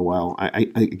continue for a while.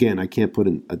 I can't put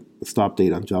a stop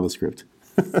date on JavaScript.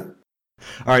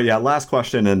 All right, yeah, last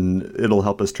question, and it'll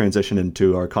help us transition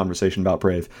into our conversation about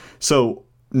Brave. So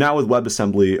now with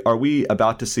WebAssembly, are we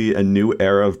about to see a new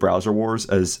era of browser wars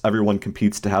as everyone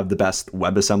competes to have the best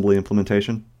WebAssembly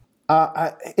implementation?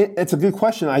 It's a good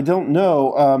question. I don't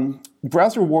know.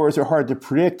 Browser wars are hard to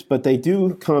predict, but they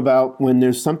do come about when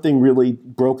there's something really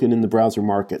broken in the browser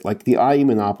market, like the IE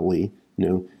monopoly,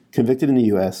 convicted in the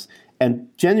U.S., and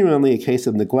genuinely a case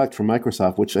of neglect from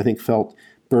Microsoft, which I think felt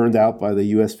burned out by the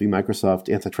US v. Microsoft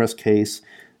antitrust case.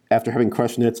 After having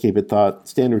crushed Netscape, it thought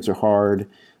standards are hard.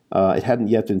 It hadn't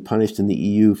yet been punished in the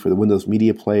EU for the Windows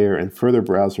Media Player and further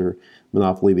browser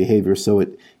monopoly behavior, so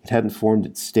it hadn't formed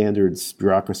its standards,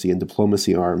 bureaucracy, and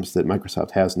diplomacy arms that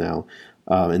Microsoft has now.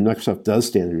 And Microsoft does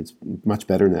standards much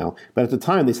better now. But at the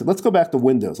time, they said, let's go back to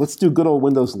Windows. Let's do good old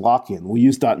Windows lock-in. We'll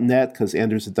use .NET because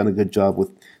Anders had done a good job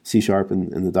with C#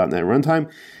 and the .NET runtime.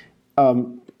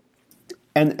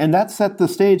 And that set the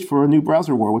stage for a new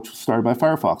browser war, which was started by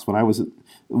Firefox. When I was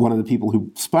one of the people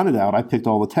who spun it out, I picked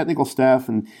all the technical staff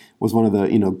and was one of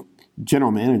the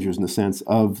general managers, in a sense,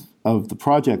 of the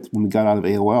project when we got out of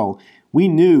AOL. We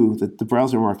knew that the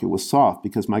browser market was soft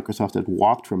because Microsoft had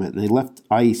walked from it, and they left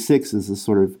IE6 as a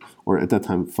sort of, or at that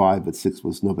time 5, but 6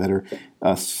 was no better,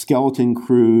 skeleton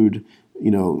crude,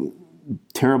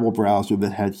 terrible browser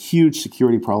that had huge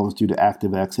security problems due to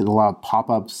ActiveX. It allowed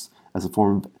pop-ups as a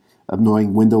form of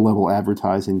annoying window-level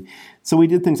advertising. So we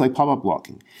did things like pop-up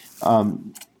blocking.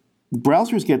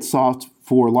 Browsers get soft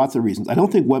for lots of reasons. I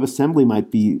don't think WebAssembly might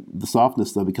be the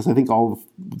softness, though, because I think all of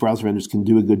the browser vendors can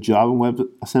do a good job in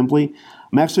WebAssembly.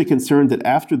 I'm actually concerned that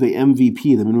after the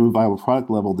MVP, the minimum viable product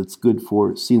level that's good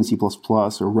for C and C++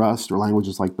 or Rust or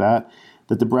languages like that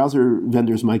the browser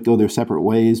vendors might go their separate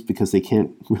ways because they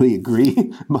can't really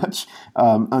agree much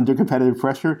under competitive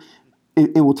pressure.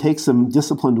 It will take some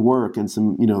disciplined work and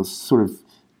some, sort of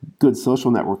good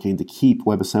social networking to keep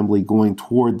WebAssembly going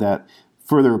toward that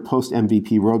further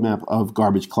post-MVP roadmap of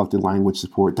garbage collected language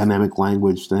support, dynamic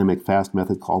language, dynamic fast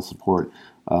method call support,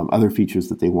 other features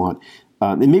that they want.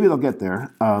 And maybe they'll get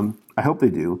there. I hope they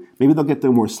do. Maybe they'll get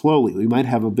there more slowly. We might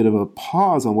have a bit of a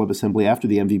pause on WebAssembly after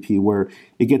the MVP where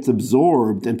it gets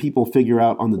absorbed and people figure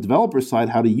out on the developer side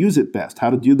how to use it best, how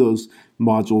to do those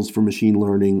modules for machine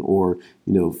learning or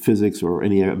physics or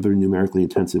any other numerically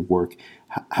intensive work,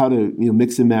 how to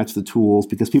mix and match the tools,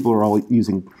 because people are all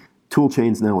using tool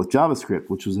chains now with JavaScript,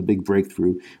 which was a big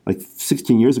breakthrough. Like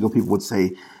 16 years ago, people would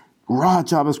say, raw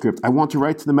JavaScript, I want to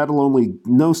write to the metal only,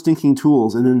 no stinking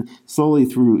tools. And then slowly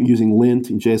through using lint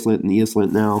and JSLint and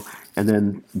ESLint now, and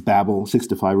then Babel 6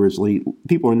 to 5 originally,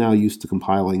 people are now used to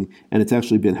compiling, and it's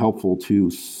actually been helpful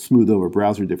to smooth over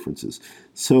browser differences.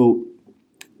 So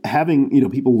having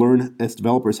people learn as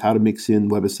developers how to mix in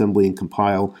WebAssembly and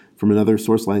compile from another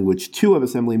source language to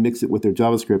WebAssembly, mix it with their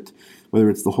JavaScript, whether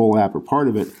it's the whole app or part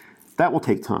of it, that will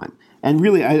take time. And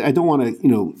really, I don't want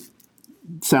to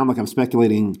sound like I'm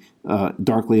speculating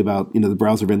darkly about the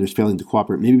browser vendors failing to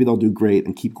cooperate. Maybe they'll do great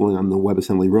and keep going on the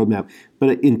WebAssembly roadmap.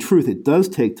 But in truth, it does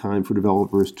take time for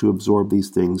developers to absorb these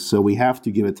things. So we have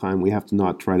to give it time. We have to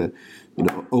not try to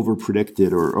over predict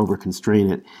it or over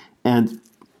constrain it. And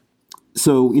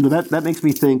So, that makes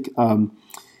me think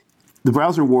the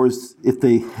browser wars, if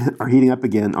they are heating up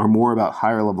again, are more about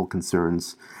higher level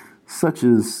concerns, such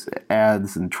as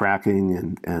ads and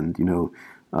tracking and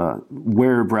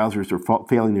where browsers are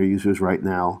failing their users right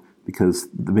now because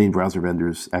the main browser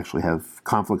vendors actually have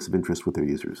conflicts of interest with their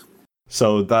users.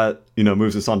 So that,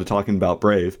 moves us on to talking about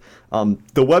Brave.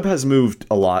 The web has moved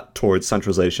a lot towards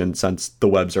centralization since the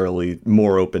web's early,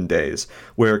 more open days,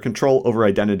 where control over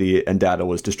identity and data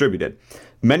was distributed.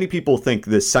 Many people think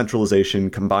this centralization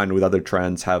combined with other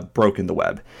trends have broken the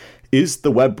web. Is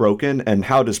the web broken, and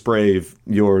how does Brave,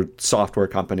 your software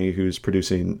company who's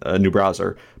producing a new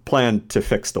browser, plan to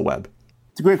fix the web?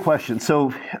 It's a great question.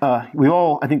 So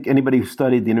I think anybody who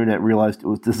studied the internet realized it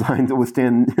was designed to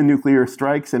withstand nuclear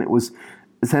strikes, and it was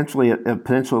essentially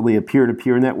potentially a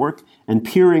peer-to-peer network. And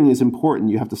peering is important.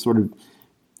 You have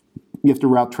to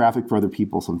route traffic for other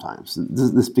people sometimes.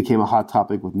 This became a hot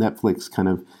topic with Netflix kind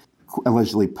of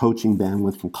allegedly poaching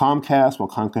bandwidth from Comcast while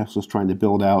Comcast was trying to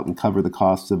build out and cover the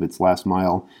costs of its last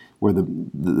mile, where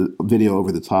the video over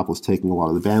the top was taking a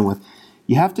lot of the bandwidth.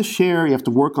 You have to share, you have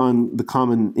to work on the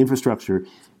common infrastructure,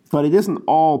 but it isn't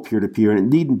all peer-to-peer, and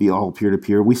it needn't be all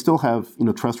peer-to-peer. We still have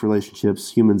trust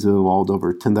relationships. Humans have evolved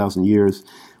over 10,000 years.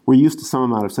 We're used to some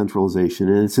amount of centralization,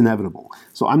 and it's inevitable.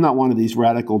 So I'm not one of these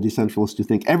radical decentralists who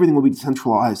think everything will be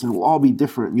decentralized and it will all be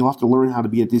different, and you'll have to learn how to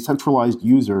be a decentralized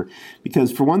user,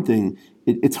 because for one thing,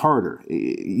 it's harder.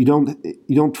 You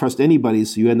don't trust anybody,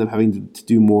 so you end up having to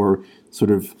do more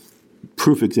sort of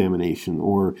proof examination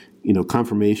or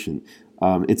confirmation.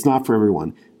 It's not for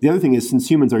everyone. The other thing is, since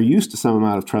humans are used to some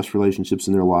amount of trust relationships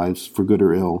in their lives, for good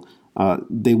or ill,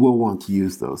 they will want to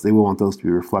use those. They will want those to be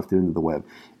reflected into the web.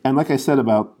 And like I said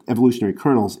about evolutionary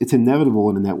kernels, it's inevitable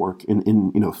in a network,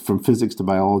 from physics to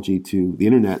biology to the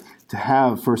internet, to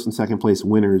have first and second place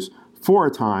winners for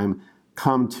a time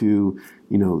come to,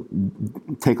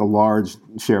 take a large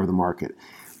share of the market.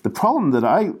 The problem that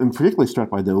I am particularly struck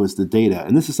by, though, is the data.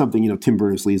 And this is something, Tim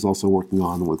Berners-Lee is also working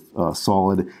on with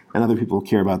Solid, and other people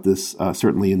care about this,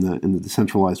 certainly in the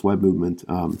decentralized web movement.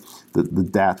 The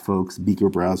DAT folks, Beaker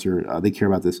Browser, they care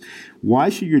about this. Why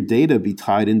should your data be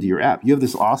tied into your app? You have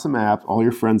this awesome app, all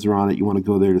your friends are on it, you want to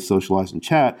go there to socialize and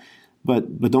chat,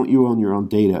 but don't you own your own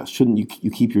data? Shouldn't you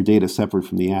keep your data separate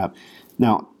from the app?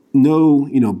 Now,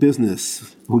 no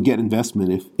business would get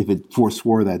investment if it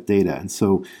forswore that data. And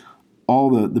so all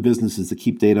the businesses that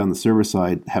keep data on the server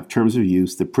side have terms of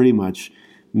use that pretty much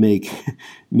make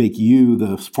you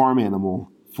the farm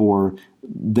animal for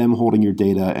them holding your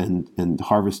data and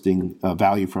harvesting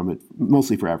value from it,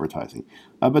 mostly for advertising.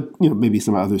 But maybe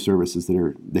some other services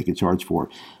that they can charge for.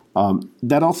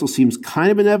 That also seems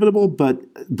kind of inevitable,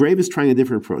 but Brave is trying a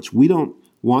different approach. We don't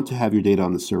want to have your data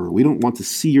on the server. We don't want to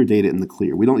see your data in the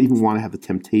clear. We don't even want to have the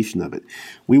temptation of it.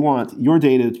 We want your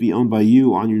data to be owned by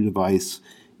you on your device,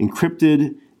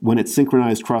 encrypted when it's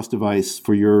synchronized cross-device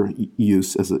for your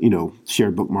use as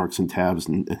shared bookmarks and tabs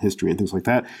and history and things like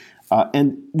that.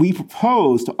 And we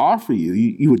propose to offer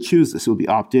you would choose this, it would be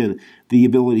opt-in, the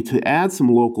ability to add some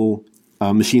local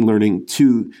machine learning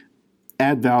to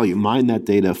add value, mine that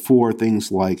data for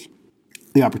things like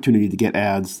the opportunity to get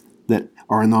ads that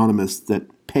are anonymous, that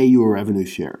pay you a revenue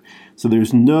share. So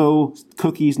there's no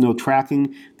cookies, no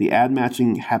tracking. The ad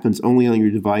matching happens only on your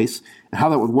device. And how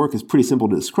that would work is pretty simple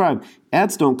to describe.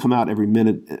 Ads don't come out every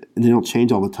minute, and they don't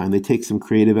change all the time. They take some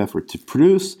creative effort to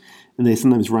produce, and they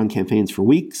sometimes run campaigns for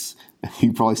weeks.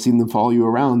 You've probably seen them follow you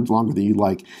around longer than you'd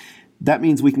like. That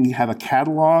means we can have a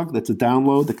catalog that's a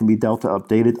download that can be Delta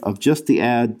updated of just the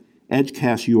ad edge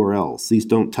cache URLs. These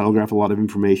don't telegraph a lot of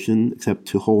information except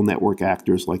to whole network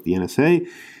actors like the NSA.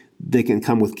 They can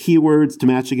come with keywords to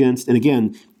match against. And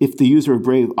again, if the user of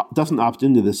Brave doesn't opt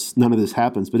into this, none of this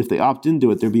happens. But if they opt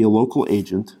into it, there'd be a local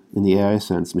agent in the AI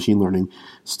sense, machine learning,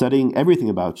 studying everything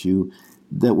about you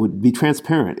that would be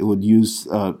transparent. It would use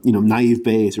naive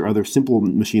Bayes or other simple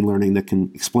machine learning that can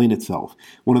explain itself.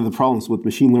 One of the problems with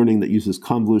machine learning that uses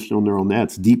convolutional neural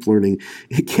nets, deep learning,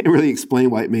 it can't really explain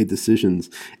why it made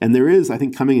decisions. And there is, I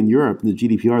think, coming in Europe in the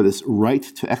GDPR, this right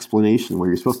to explanation where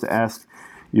you're supposed to ask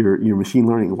your machine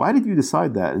learning, why did you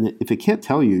decide that? And if it can't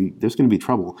tell you, there's going to be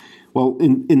trouble. Well,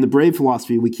 in the Brave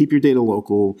philosophy, we keep your data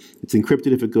local. It's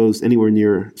encrypted if it goes anywhere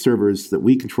near servers that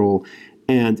we control,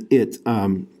 and it's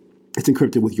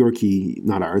encrypted with your key,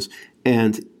 not ours.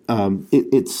 And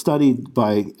it's studied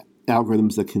by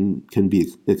algorithms that can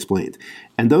be explained.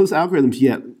 And those algorithms,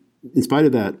 yet, in spite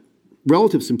of that,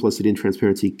 relative simplicity and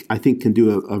transparency, I think, can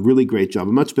do a really great job,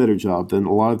 a much better job than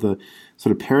a lot of the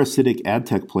sort of parasitic ad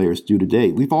tech players do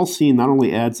today. We've all seen not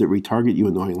only ads that retarget you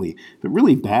annoyingly, but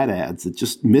really bad ads that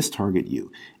just mistarget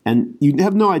you. And you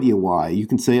have no idea why. You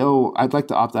can say, oh, I'd like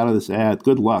to opt out of this ad.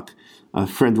 Good luck.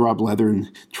 Friend Rob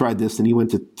Leathern tried this, and he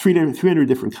went to 300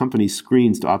 different companies'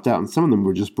 screens to opt out, and some of them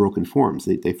were just broken forms.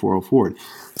 They 404'd.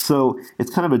 So it's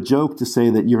kind of a joke to say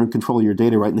that you're in control of your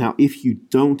data right now if you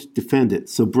don't defend it.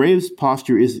 So Brave's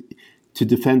posture is to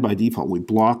defend by default. We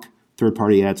block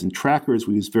third-party ads and trackers.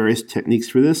 We use various techniques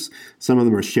for this. Some of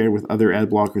them are shared with other ad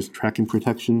blockers and tracking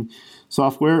protection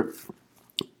software.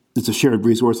 It's a shared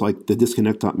resource like the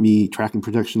Disconnect.me tracking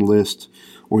protection list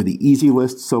or the Easy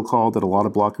List, so-called, that a lot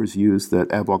of blockers use that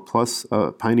AdBlock Plus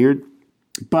pioneered.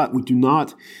 But we do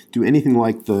not do anything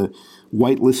like the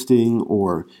whitelisting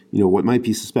or what might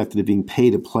be suspected of being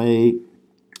pay-to-play,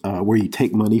 where you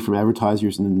take money from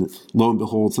advertisers and then lo and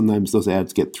behold, sometimes those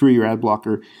ads get through your ad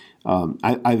blocker.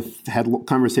 I've had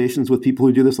conversations with people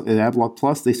who do this at AdBlock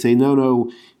Plus. They say, no,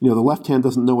 the left hand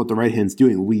doesn't know what the right hand's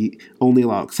doing. We only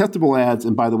allow acceptable ads,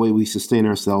 and by the way, we sustain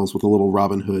ourselves with a little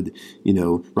Robin Hood,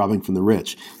 robbing from the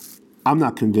rich. I'm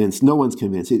not convinced. No one's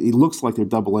convinced. It looks like they're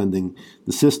double-ending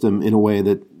the system in a way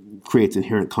that creates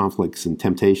inherent conflicts and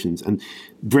temptations. And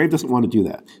Brave doesn't want to do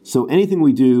that. So anything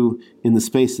we do in the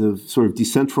space of sort of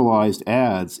decentralized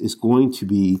ads is going to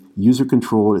be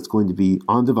user-controlled. It's going to be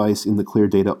on-device in the clear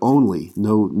data only.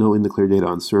 No in the clear data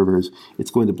on servers.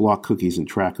 It's going to block cookies and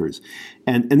trackers.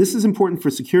 And this is important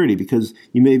for security because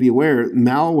you may be aware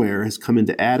malware has come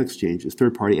into ad exchanges,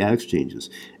 third-party ad exchanges.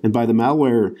 And by the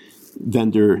malware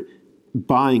vendor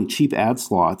buying cheap ad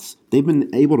slots, they've been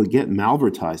able to get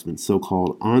malvertisements,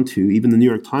 so-called, onto even the New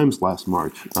York Times last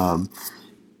March,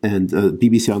 and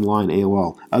BBC Online,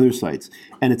 AOL, other sites.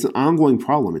 And it's an ongoing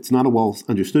problem. It's not a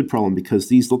well-understood problem because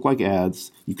these look like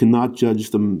ads. You cannot judge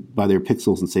them by their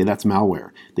pixels and say that's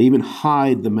malware. They even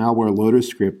hide the malware loader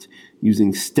script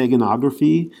using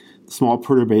steganography, small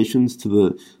perturbations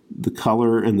to the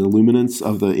color and the luminance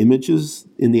of the images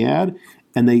in the ad.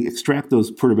 And they extract those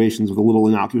perturbations with a little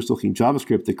innocuous-looking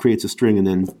JavaScript that creates a string and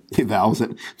then evals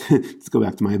it. Let's go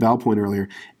back to my eval point earlier.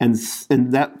 And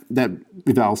that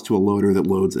evals to a loader that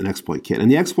loads an exploit kit. And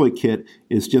the exploit kit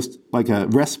is just like a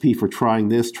recipe for trying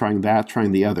this, trying that,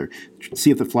 trying the other.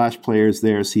 See if the Flash player is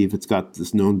there, see if it's got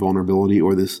this known vulnerability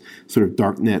or this sort of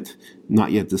darknet,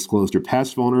 not yet disclosed or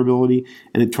patched vulnerability.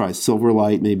 And it tries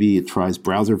Silverlight, maybe it tries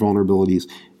browser vulnerabilities.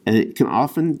 And it can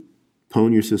often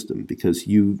pwn your system because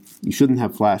you shouldn't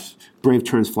have Flash. Brave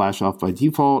turns Flash off by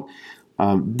default.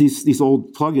 These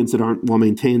old plugins that aren't well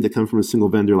maintained, that come from a single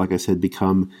vendor, like I said,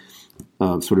 become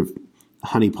sort of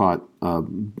honeypot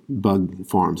bug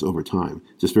farms over time.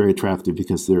 Just very attractive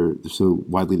because they're so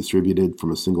widely distributed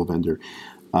from a single vendor,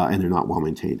 and they're not well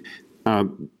maintained.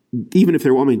 Even if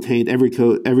they're well maintained,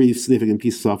 every significant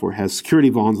piece of software has security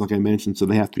vulns, like I mentioned, so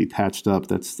they have to be patched up.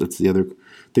 That's the other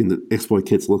thing that exploit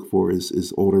kits look for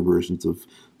is older versions of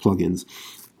plugins.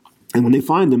 And when they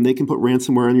find them, they can put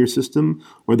ransomware on your system,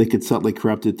 or they could subtly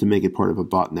corrupt it to make it part of a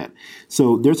botnet.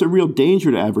 So there's a real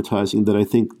danger to advertising that I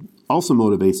think also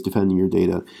motivates defending your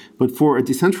data. But for a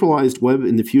decentralized web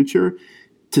in the future,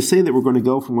 to say that we're going to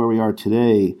go from where we are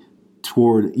today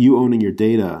toward you owning your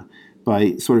data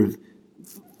by sort of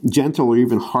gentle or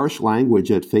even harsh language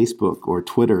at Facebook or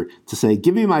Twitter to say,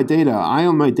 give me my data, I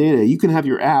own my data, you can have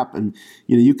your app, and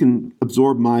you can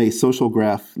absorb my social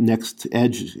graph next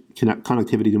edge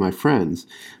connectivity to my friends,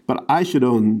 but I should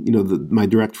own my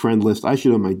direct friend list, I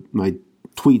should own my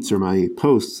tweets or my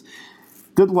posts.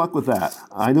 Good luck with that.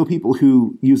 I know people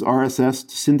who use RSS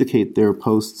to syndicate their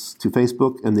posts to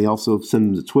Facebook, and they also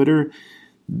send them to Twitter.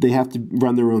 They have to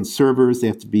run their own servers. They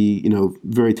have to be,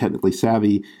 very technically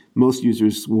savvy. Most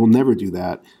users will never do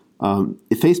that.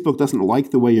 If Facebook doesn't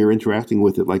like the way you're interacting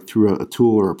with it, like through a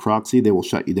tool or a proxy, they will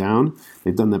shut you down.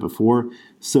 They've done that before.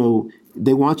 So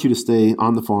they want you to stay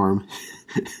on the farm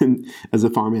as a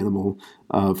farm animal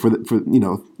for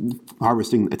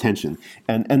harvesting attention.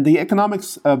 And the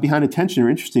economics behind attention are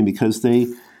interesting because they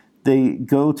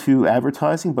go to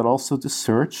advertising, but also to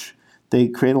search. They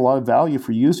create a lot of value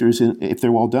for users if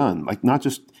they're well done. Like not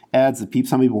just ads that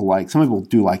some people like. Some people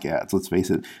do like ads, let's face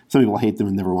it. Some people hate them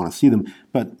and never want to see them.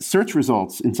 But search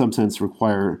results, in some sense,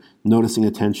 require noticing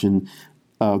attention.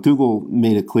 Google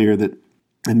made it clear that,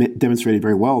 and demonstrated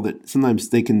very well, that sometimes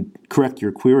they can correct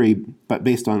your query but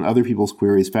based on other people's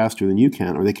queries faster than you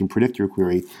can, or they can predict your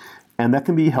query. And that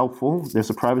can be helpful. There's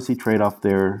a privacy trade-off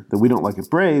there that we don't like at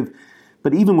Brave.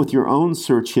 But even with your own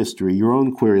search history, your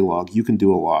own query log, you can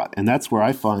do a lot. And that's where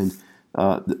I find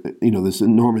there's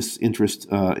enormous interest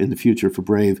in the future for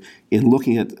Brave in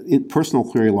looking at personal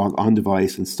query log on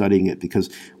device and studying it. Because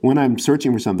when I'm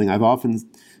searching for something,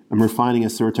 I'm refining a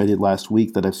search I did last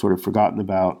week that I've sort of forgotten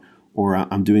about, or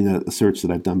I'm doing a search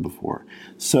that I've done before.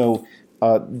 So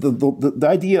the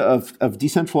idea of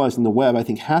decentralizing the web, I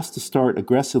think, has to start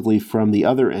aggressively from the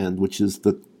other end, which is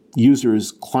the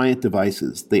user's client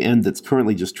devices, the end that's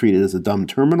currently just treated as a dumb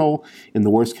terminal in the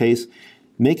worst case.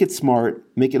 Make it smart,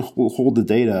 make it hold the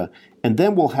data, and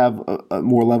then we'll have a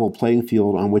more level playing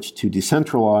field on which to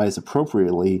decentralize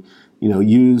appropriately.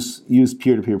 Use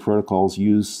peer-to-peer protocols,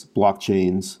 use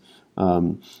blockchains,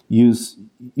 use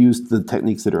the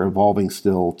techniques that are evolving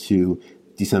still to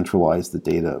decentralize the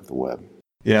data of the web.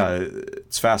 Yeah,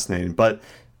 it's fascinating. But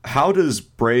how does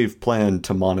Brave plan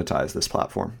to monetize this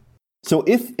platform? So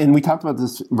and we talked about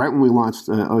this right when we launched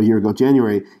a year ago,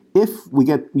 January, if we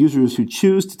get users who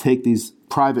choose to take these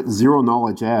private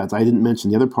zero-knowledge ads, I didn't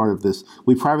mention the other part of this,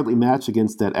 we privately match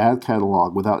against that ad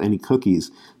catalog without any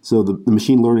cookies. So the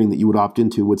machine learning that you would opt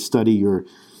into would study your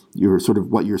sort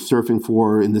of what you're surfing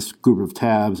for in this group of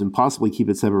tabs and possibly keep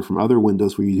it separate from other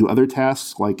windows where you do other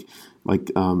tasks like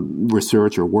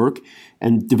research or work,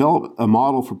 and develop a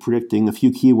model for predicting a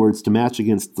few keywords to match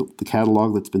against the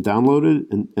catalog that's been downloaded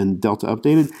and Delta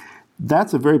updated.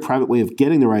 That's a very private way of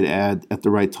getting the right ad at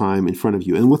the right time in front of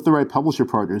you. And with the right publisher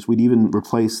partners, we'd even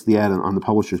replace the ad on the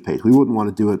publisher's page. We wouldn't want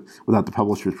to do it without the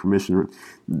publisher's permission.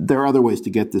 There are other ways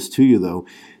to get this to you, though.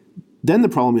 Then the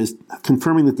problem is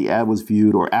confirming that the ad was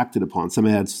viewed or acted upon. Some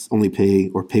ads only pay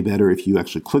better if you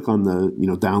actually click on the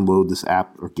download this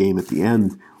app or game at the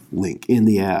end link in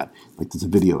the ad, like there's a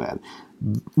video ad.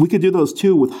 We could do those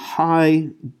too with high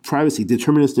privacy,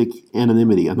 deterministic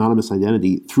anonymity, anonymous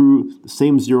identity through the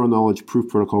same zero-knowledge proof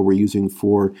protocol we're using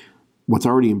for what's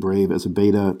already in Brave as a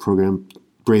beta program,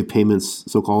 Brave Payments,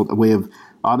 so-called, a way of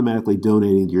automatically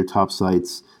donating to your top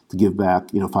sites to give back,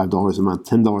 $5 a month,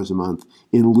 $10 a month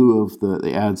in lieu of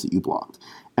the ads that you blocked.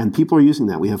 And people are using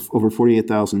that. We have over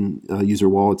 48,000 user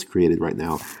wallets created right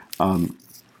now.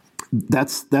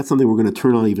 That's something we're going to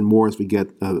turn on even more as we get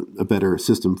a better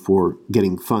system for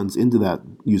getting funds into that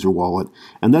user wallet.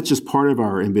 And that's just part of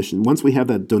our ambition. Once we have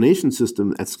that donation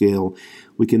system at scale,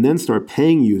 we can then start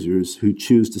paying users who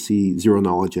choose to see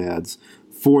zero-knowledge ads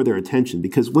for their attention.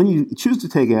 Because when you choose to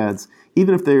take ads,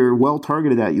 even if they're well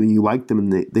targeted at you and you like them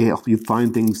and they help you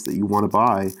find things that you want to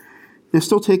buy, they're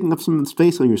still taking up some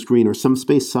space on your screen or some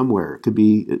space somewhere. It could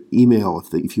be email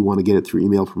if you want to get it through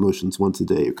email promotions once a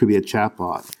day. It could be a chat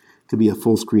bot. It could be a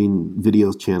full screen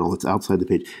video channel that's outside the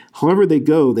page. However they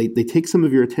go, they take some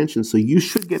of your attention. So you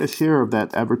should get a share of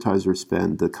that advertiser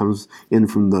spend that comes in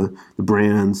from the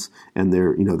brands and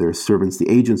their servants, the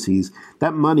agencies.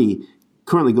 That money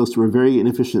currently goes through a very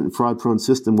inefficient and fraud-prone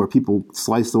system where people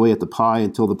slice away at the pie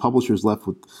until the publisher's left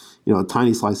with a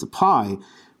tiny slice of pie.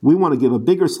 We want to give a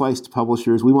bigger slice to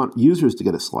publishers. We want users to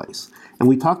get a slice. And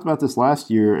we talked about this last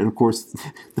year, and of course,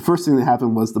 the first thing that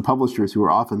happened was the publishers, who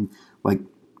were often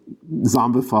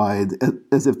zombified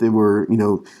as if they were,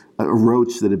 a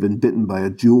roach that had been bitten by a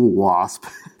jewel wasp.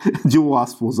 Jewel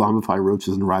wasps will zombify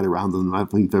roaches and ride around them. I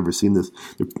don't think you've ever seen this.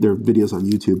 There are videos on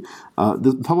YouTube.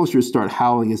 The publishers start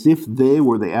howling as if they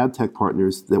were the ad tech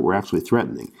partners that were actually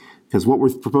threatening. Because what we're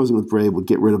proposing with Brave would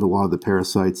get rid of a lot of the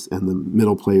parasites and the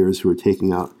middle players who are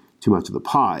taking out too much of the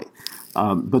pie.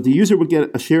 But the user would get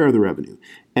a share of the revenue.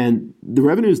 And the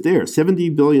revenue is there.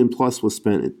 $70 billion plus was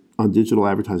spent on digital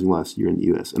advertising last year in the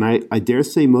U.S. And I dare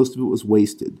say most of it was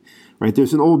wasted. Right?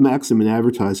 There's an old maxim in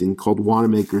advertising called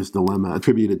Wanamaker's Dilemma,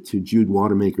 attributed to Jude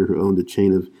Wanamaker, who owned a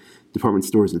chain of department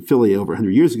stores in Philly over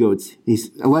 100 years ago.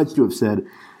 He's alleged to have said,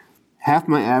 "Half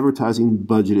my advertising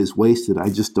budget is wasted. I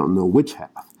just don't know which half."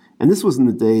 And this was in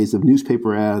the days of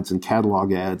newspaper ads and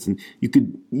catalog ads, and you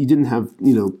didn't have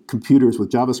computers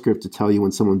with JavaScript to tell you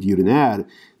when someone viewed an ad,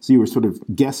 so you were sort of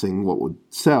guessing what would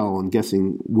sell and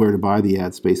guessing where to buy the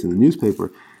ad space in the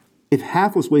newspaper. If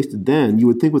half was wasted then, you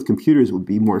would think with computers it would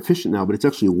be more efficient now, but it's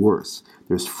actually worse.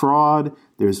 There's fraud,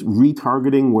 there's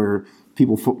retargeting where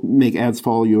people make ads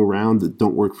follow you around that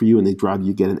don't work for you and they drive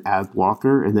you to get an ad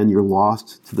blocker, and then you're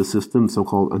lost to the system,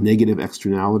 so-called a negative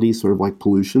externality, sort of like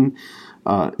pollution.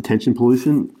 Attention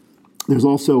pollution. There's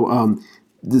also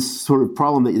this sort of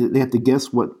problem that they have to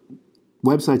guess what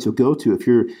websites you'll go to. If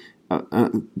you're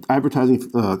advertising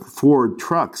Ford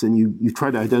trucks and you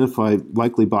try to identify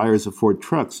likely buyers of Ford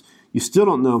trucks, you still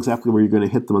don't know exactly where you're going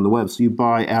to hit them on the web. So you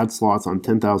buy ad slots on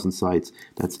 10,000 sites.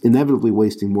 That's inevitably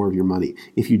wasting more of your money.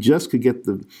 If you just could get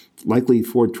the likely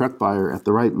Ford truck buyer at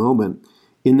the right moment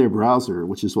in their browser,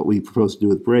 which is what we propose to do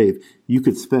with Brave, you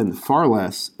could spend far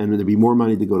less and there'd be more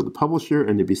money to go to the publisher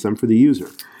and there'd be some for the user.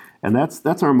 And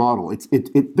that's our model.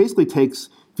 It basically takes,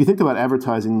 if you think about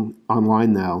advertising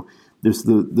online now, there's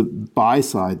the buy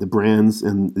side, the brands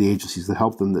and the agencies that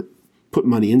help them, that put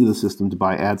money into the system to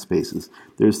buy ad spaces.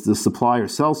 There's the supply or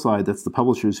sell side, that's the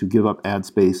publishers who give up ad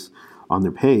space on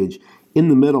their page. In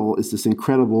the middle is this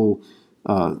incredible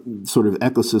sort of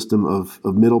ecosystem of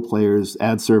middle players,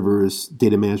 ad servers,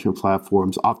 data management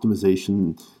platforms,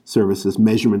 optimization services,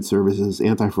 measurement services,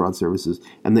 anti-fraud services,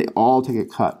 and they all take a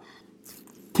cut.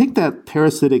 Take that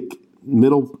parasitic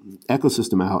middle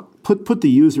ecosystem out, put the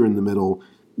user in the middle,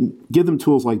 give them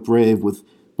tools like Brave with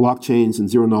blockchains and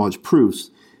zero-knowledge proofs,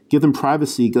 give them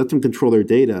privacy, let them control their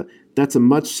data. That's a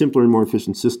much simpler and more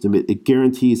efficient system. It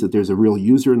guarantees that there's a real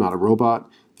user, not a robot,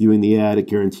 viewing the ad. It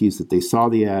guarantees that they saw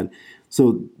the ad.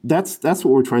 So that's what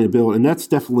we're trying to build, and that's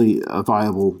definitely a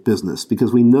viable business,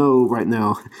 because we know right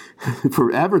now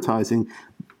for advertising,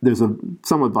 there's a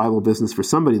somewhat viable business for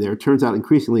somebody there. It turns out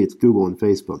increasingly it's Google and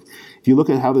Facebook. If you look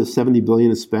at how the $70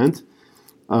 billion is spent,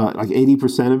 like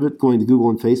 80% of it going to Google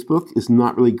and Facebook is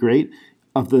not really great.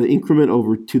 Of the increment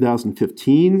over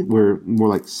 2015, where more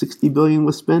like $60 billion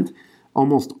was spent,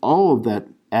 almost all of that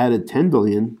added $10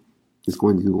 billion is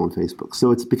going to Google and Facebook. So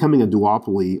it's becoming a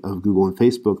duopoly of Google and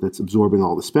Facebook that's absorbing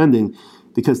all the spending,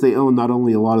 because they own not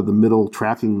only a lot of the middle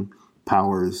tracking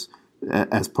powers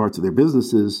as parts of their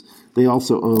businesses, they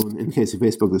also own, in the case of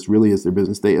Facebook, this really is their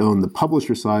business, they own the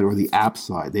publisher side or the app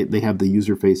side. They have the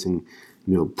user-facing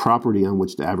property on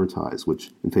which to advertise,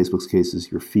 which in Facebook's case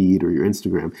is your feed or your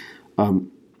Instagram.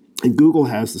 And Google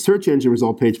has the search engine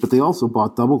result page, but they also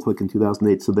bought DoubleClick in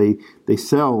 2008. So they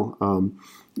sell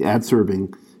ad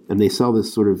serving, and they sell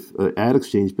this sort of ad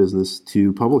exchange business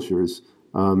to publishers,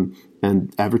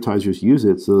 and advertisers use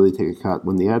it, so they take a cut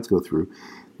when the ads go through.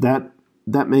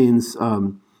 That means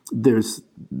there's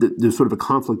sort of a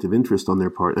conflict of interest on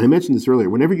their part. And I mentioned this earlier.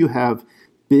 Whenever you have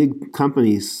big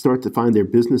companies start to find their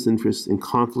business interests in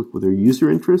conflict with their user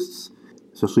interests,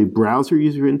 especially browser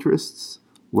user interests,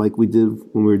 like we did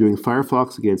when we were doing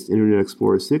Firefox against Internet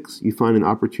Explorer 6, you find an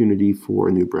opportunity for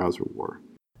a new browser war.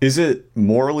 Is it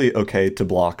morally okay to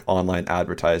block online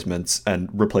advertisements and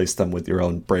replace them with your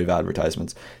own Brave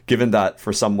advertisements, given that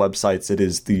for some websites it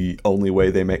is the only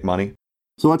way they make money?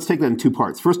 So let's take that in two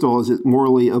parts. First of all, is it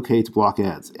morally okay to block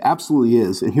ads? It absolutely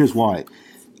is, and here's why.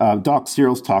 Doc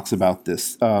Searles talks about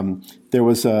this. There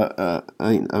was a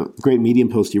great Medium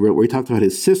post he wrote where he talked about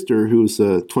his sister, who's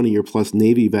a 20-year-plus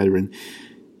Navy veteran,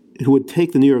 who would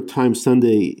take the New York Times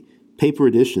Sunday paper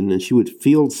edition and she would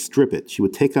field strip it. She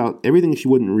would take out everything she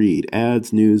wouldn't read,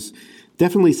 ads, news,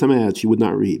 definitely some ads she would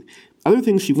not read. Other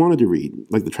things she wanted to read,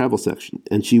 like the travel section,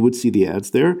 and she would see the ads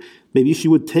there. Maybe she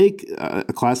would take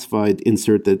a classified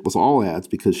insert that was all ads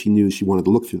because she knew she wanted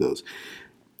to look through those.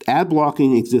 Ad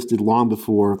blocking existed long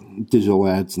before digital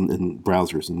ads and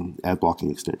browsers and ad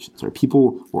blocking extensions. Right?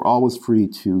 People were always free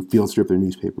to field strip their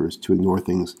newspapers, to ignore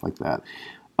things like that.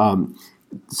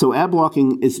 So ad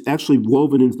blocking is actually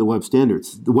woven into the web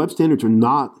standards. The web standards are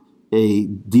not a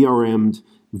DRM'd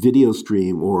video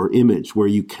stream or image where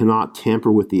you cannot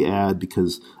tamper with the ad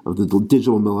because of the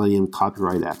Digital Millennium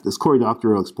Copyright Act. As Cory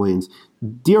Doctorow explains,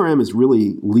 DRM is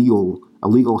really a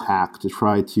legal hack to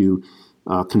try to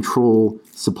control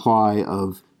supply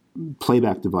of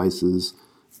playback devices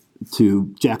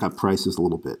to jack up prices a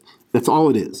little bit. That's all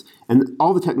it is. And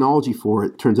all the technology for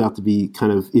it turns out to be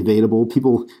kind of evadable.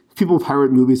 People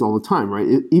pirate movies all the time,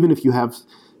 right? Even if you have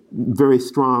very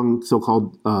strong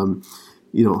so-called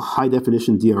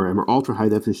high-definition DRM or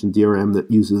ultra-high-definition DRM that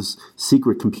uses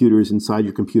secret computers inside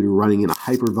your computer running in a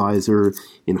hypervisor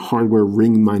in hardware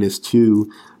ring -2,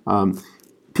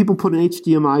 people put an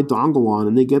HDMI dongle on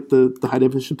and they get the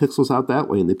high-definition pixels out that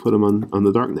way and they put them on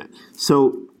the darknet.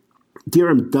 So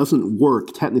DRM doesn't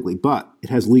work technically, but it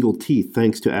has legal teeth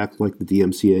thanks to acts like the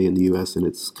DMCA in the US and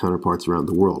its counterparts around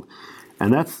the world.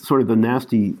 And that's sort of the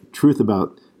nasty truth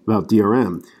about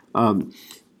DRM.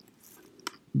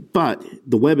 But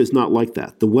the web is not like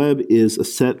that. The web is a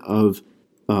set of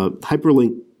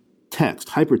hyperlinked text,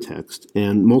 hypertext,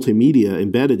 and multimedia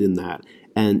embedded in that.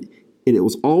 And it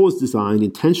was always designed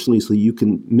intentionally so you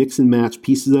can mix and match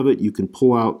pieces of it. You can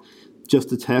pull out just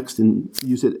the text and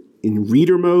use it in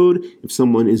reader mode. If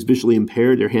someone is visually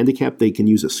impaired or handicapped, they can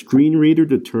use a screen reader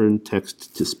to turn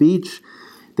text to speech.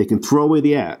 They can throw away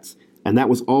the ads. And that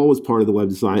was always part of the web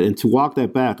design. And to walk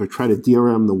that back or try to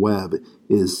DRM the web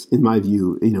is, in my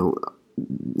view,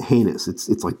 heinous.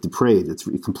 It's like depraved. It's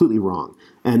completely wrong.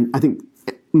 And I think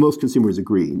most consumers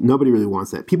agree. Nobody really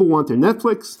wants that. People want their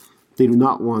Netflix. They do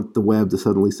not want the web to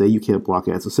suddenly say you can't block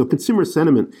ads. So consumer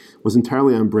sentiment was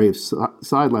entirely on Brave's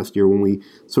side last year when we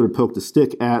sort of poked a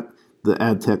stick at the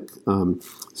ad tech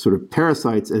sort of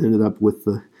parasites and ended up with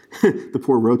the the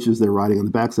poor roaches they're riding on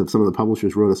the backs of. Some of the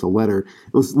publishers wrote us a letter.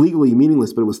 It was legally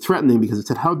meaningless, but it was threatening because it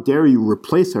said, how dare you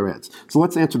replace our ads? So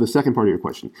let's answer the second part of your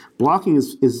question. Blocking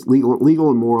is legal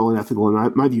and moral and ethical, and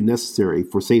in my view, necessary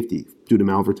for safety due to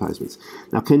malvertisements.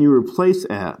 Now, can you replace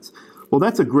ads? Well,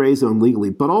 that's a gray zone legally,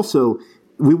 but also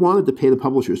we wanted to pay the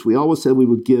publishers. We always said we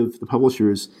would give the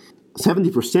publishers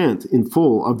 70% in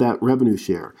full of that revenue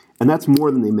share. And that's more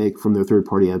than they make from their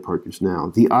third-party ad partners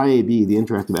now. The IAB, the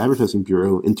Interactive Advertising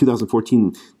Bureau, in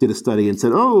 2014 did a study and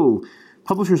said, oh,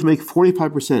 publishers make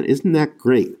 45%. Isn't that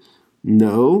great?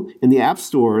 No. In the App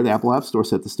Store, the Apple App Store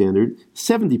set the standard,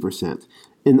 70%.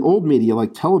 In old media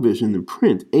like television and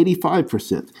print,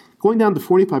 85%. Going down to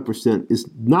 45% is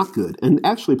not good. And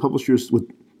actually, publishers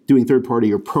with doing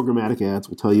third-party or programmatic ads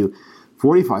will tell you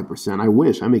 45%. I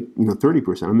wish I make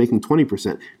 30%. I'm making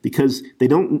 20% because they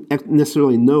don't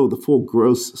necessarily know the full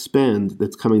gross spend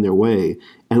that's coming their way.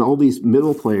 And all these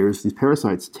middle players, these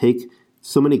parasites, take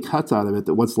so many cuts out of it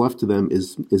that what's left to them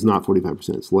is not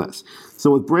 45%. It's less.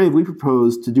 So with Brave, we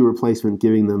proposed to do replacement,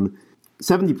 giving them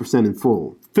 70% in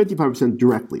full, 55%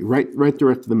 directly, right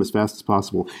direct to them as fast as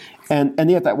possible.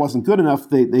 And yet that wasn't good enough.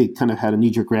 They kind of had a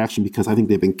knee-jerk reaction because I think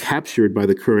they've been captured by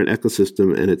the current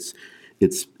ecosystem and its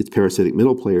parasitic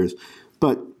middle players.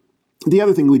 But the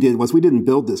other thing we did was we didn't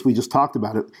build this. We just talked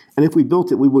about it. And if we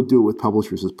built it, we would do it with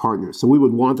publishers as partners. So we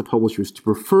would want the publishers to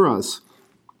prefer us.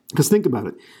 Because think about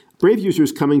it. Brave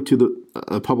users coming to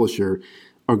the publisher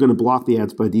are going to block the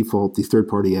ads by default, these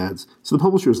third-party ads. So the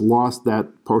publishers lost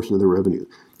that portion of their revenue.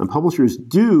 And publishers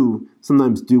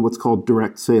sometimes do what's called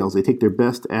direct sales. They take their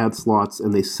best ad slots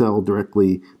and they sell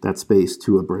directly that space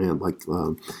to a brand like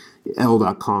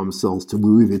Elle.com sells to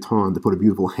Louis Vuitton to put a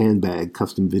beautiful handbag,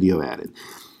 custom video added.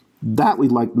 That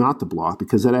we'd like not to block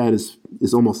because that ad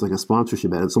is almost like a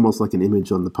sponsorship ad. It's almost like an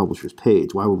image on the publisher's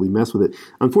page. Why would we mess with it?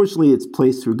 Unfortunately, it's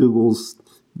placed through Google's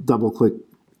double-click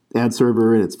ad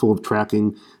server and it's full of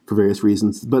tracking for various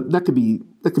reasons. But that could be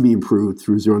improved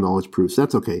through zero-knowledge proofs.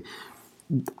 That's okay.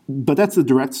 But that's the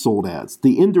direct sold ads.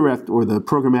 The indirect or the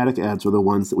programmatic ads are the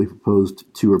ones that we proposed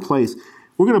to replace.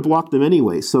 We're going to block them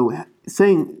anyway. So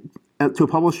saying to a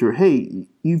publisher, hey,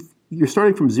 you're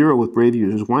starting from zero with Brave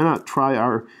users. Why not try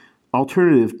our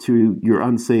alternative to your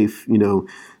unsafe,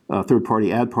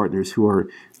 third-party ad partners who are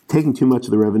taking too much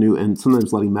of the revenue and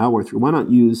sometimes letting malware through? Why not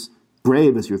use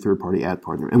Brave as your third-party ad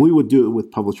partner? And we would do it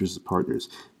with publishers as partners.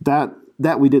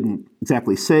 That we didn't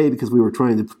exactly say because we were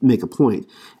trying to make a point.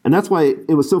 And that's why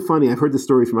it was so funny. I've heard this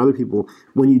story from other people.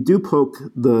 When you do poke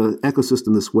the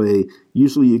ecosystem this way,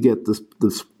 usually you get this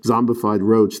zombified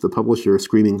roach, the publisher,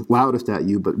 screaming loudest at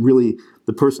you, but really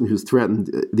the person who's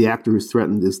threatened, the actor who's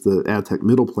threatened is the ad tech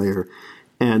middle player.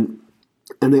 And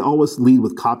they always lead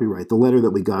with copyright. The letter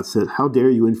that we got said, how dare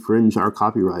you infringe our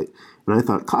copyright? And I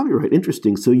thought, copyright,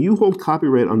 interesting. So you hold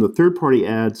copyright on the third-party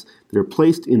ads that are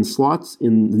placed in slots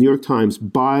in the New York Times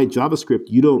by JavaScript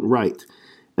you don't write.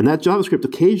 And that JavaScript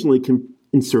occasionally can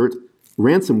insert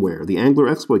ransomware, the Angler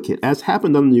exploit kit, as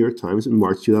happened on the New York Times in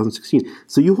March 2016.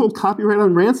 So you hold copyright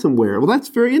on ransomware. Well, that's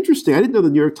very interesting. I didn't know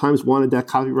the New York Times wanted that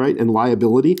copyright and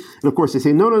liability. And of course, they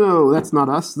say, no, that's not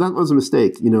us. That was a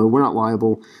mistake. We're not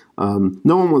liable.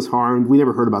 No one was harmed. We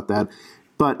never heard about that.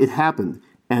 But it happened.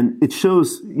 And it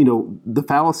shows, the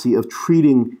fallacy of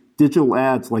treating digital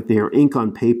ads like they are ink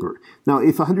on paper. Now,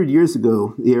 if 100 years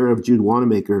ago, the era of Jude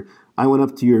Wanamaker, I went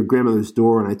up to your grandmother's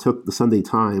door and I took the Sunday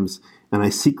Times and I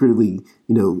secretly,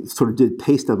 sort of did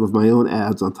paste up of my own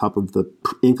ads on top of the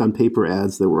ink on paper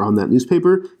ads that were on that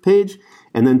newspaper page,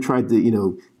 and then tried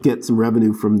to, get some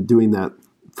revenue from doing that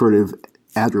furtive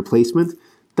ad replacement,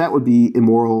 that would be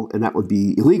immoral and that would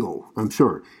be illegal, I'm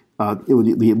sure. It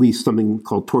would be at least something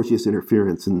called tortious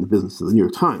interference in the business of the New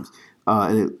York Times.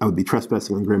 And I would be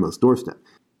trespassing on grandma's doorstep.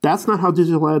 That's not how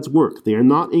digital ads work. They are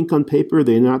not ink on paper.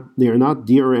 They are not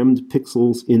DRM'd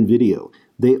pixels in video.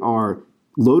 They are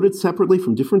loaded separately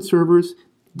from different servers.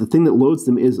 The thing that loads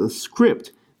them is a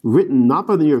script written not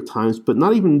by the New York Times, but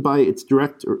not even by its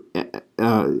direct or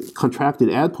contracted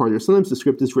ad partner. Sometimes the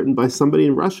script is written by somebody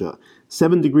in Russia,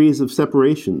 7 degrees of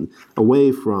separation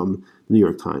away from the New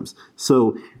York Times.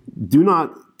 So do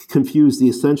not confuse the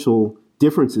essential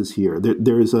differences here.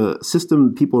 There is a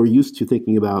system people are used to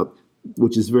thinking about,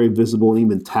 which is very visible and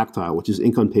even tactile, which is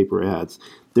ink on paper ads.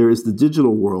 There is the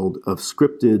digital world of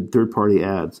scripted third-party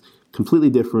ads, completely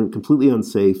different, completely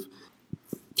unsafe,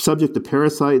 subject to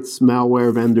parasites,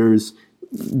 malware vendors,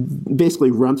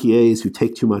 basically rentiers who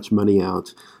take too much money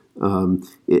out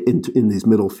in these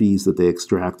middle fees that they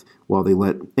extract while they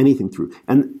let anything through.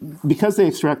 And because they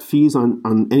extract fees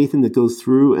on anything that goes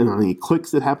through and on any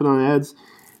clicks that happen on ads,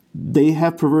 they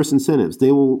have perverse incentives.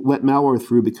 They will let malware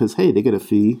through because, hey, they get a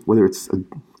fee, whether it's a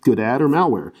good ad or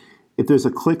malware. If there's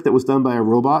a click that was done by a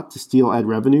robot to steal ad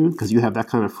revenue, because you have that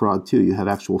kind of fraud too, you have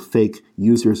actual fake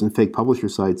users and fake publisher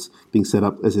sites being set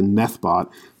up as in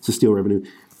MethBot to steal revenue,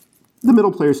 the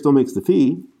middle player still makes the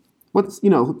fee. What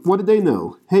did they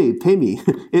know? Hey, pay me.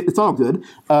 It's all good.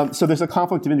 So there's a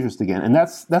conflict of interest again, and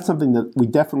that's something that we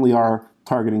definitely are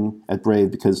targeting at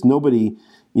Brave, because nobody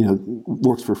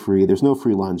works for free. There's no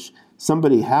free lunch.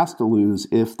 Somebody has to lose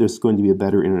if there's going to be a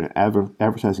better internet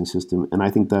advertising system, and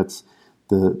I think that's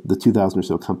the 2,000 or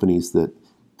so companies that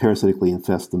parasitically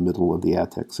infest the middle of the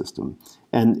ad tech system.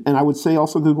 And I would say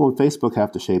also Google and Facebook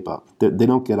have to shape up. They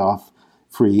don't get off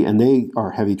free, and they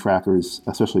are heavy trackers,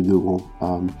 especially Google,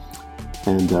 and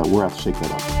we're out to shake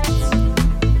that up.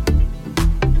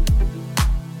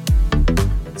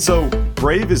 So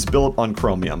Brave is built on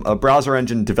Chromium, a browser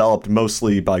engine developed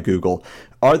mostly by Google.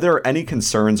 Are there any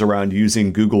concerns around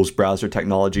using Google's browser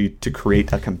technology to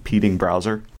create a competing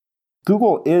browser?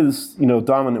 Google is,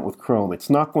 dominant with Chrome. It's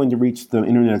not going to reach the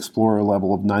Internet Explorer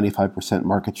level of 95%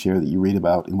 market share that you read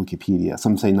about in Wikipedia.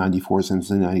 Some say 94, some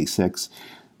say 96.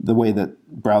 The way that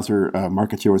browser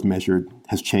market share was measured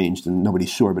has changed, and nobody's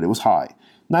sure, but it was high.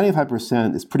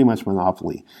 95% is pretty much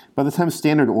monopoly. By the time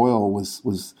Standard Oil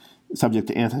was subject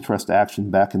to antitrust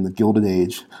action back in the Gilded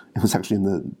Age, it was actually in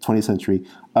the 20th century,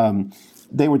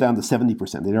 they were down to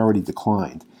 70%. They'd already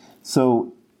declined.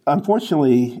 So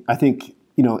unfortunately, I think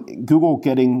Google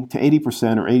getting to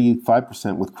 80% or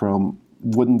 85% with Chrome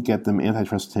wouldn't get them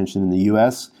antitrust attention in the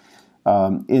U.S.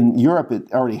 In Europe,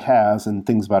 it already has, and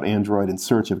things about Android and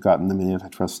search have gotten them in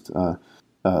antitrust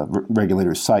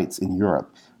regulators' sights in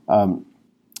Europe.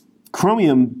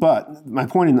 Chromium, but my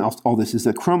point in all this is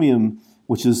that Chromium,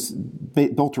 which is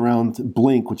built around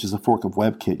Blink, which is a fork of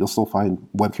WebKit, you'll still find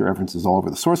WebKit references all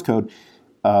over the source code,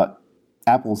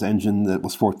 Apple's engine that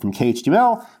was forked from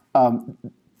KHTML,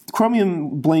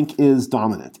 Chromium Blink is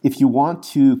dominant. If you want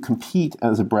to compete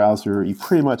as a browser, you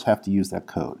pretty much have to use that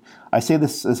code. I say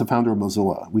this as a founder of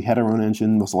Mozilla. We had our own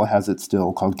engine. Mozilla has it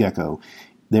still, called Gecko.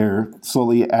 They're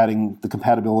slowly adding the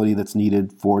compatibility that's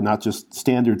needed for not just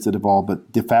standards that evolve,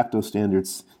 but de facto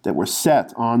standards that were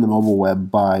set on the mobile web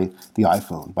by the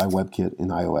iPhone, by WebKit in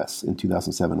iOS in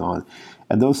 2007 on.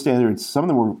 And those standards, some of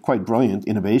them were quite brilliant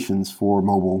innovations for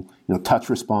mobile, touch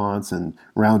response and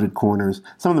rounded corners.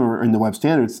 Some of them are in the web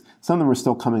standards. Some of them are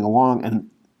still coming along. And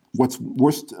what's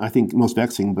worst, I think, most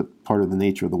vexing, but part of the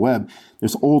nature of the web,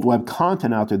 there's old web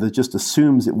content out there that just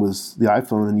assumes it was the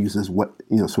iPhone and uses sort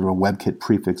of a WebKit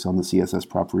prefix on the CSS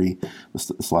property, the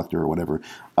selector or whatever.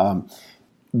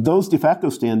 Those de facto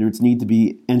standards need to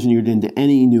be engineered into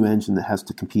any new engine that has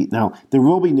to compete. Now, there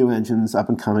will be new engines up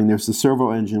and coming. There's the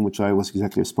Servo engine, which I was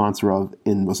executive sponsor of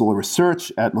in Mozilla Research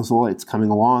at Mozilla. It's coming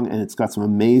along, and it's got some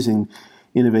amazing,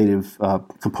 innovative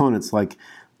components. Like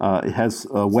it has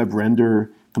a web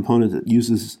render component that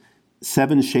uses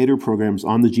 7 shader programs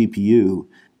on the GPU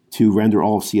to render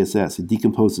all of CSS. It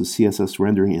decomposes CSS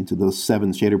rendering into those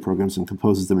 7 shader programs and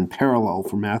composes them in parallel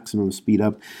for maximum speed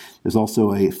up. There's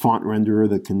also a font renderer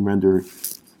that can render,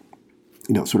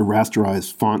 sort of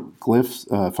rasterized font glyphs,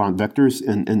 font vectors,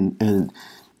 and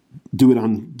do it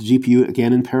on the GPU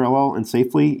again in parallel and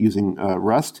safely using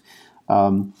Rust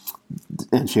and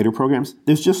shader programs.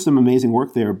 There's just some amazing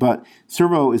work there, but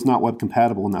Servo is not web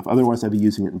compatible enough. Otherwise, I'd be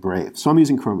using it in Brave. So I'm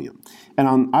using Chromium. And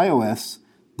on iOS,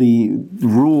 the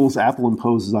rules Apple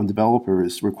imposes on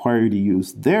developers require you to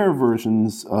use their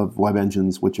versions of web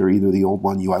engines, which are either the old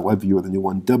one, UI WebView, or the new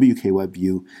one, WK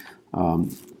WebView,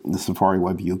 the Safari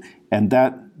WebView. And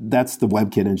that's the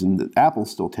WebKit engine that Apple's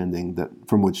still tending,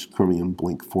 from which Chromium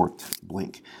Blink forked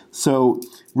Blink. So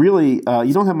really,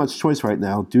 you don't have much choice right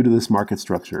now due to this market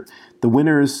structure. The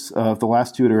winners of the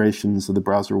last 2 iterations of the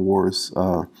browser wars,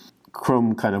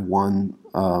 Chrome kind of won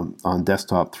on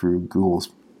desktop through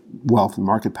Google's wealth and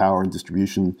market power and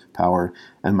distribution power,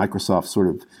 and Microsoft sort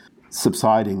of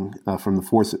subsiding from the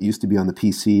force that used to be on the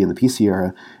PC in the PC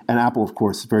era. And Apple, of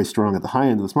course, is very strong at the high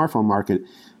end of the smartphone market.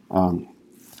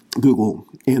 Google,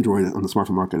 Android on the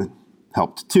smartphone market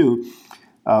helped too.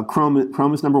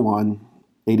 Chrome is number 1,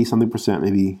 80-something%,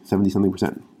 maybe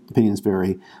 70-something%. Opinions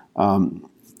vary.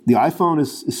 The iPhone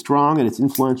is strong and it's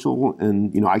influential,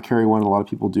 and I carry one. A lot of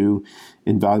people do,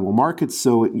 in valuable markets.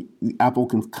 So Apple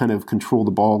can kind of control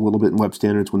the ball a little bit in web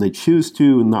standards when they choose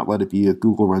to and not let it be a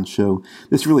Google-run show.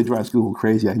 This really drives Google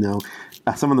crazy, I know.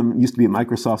 Some of them used to be at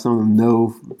Microsoft. Some of them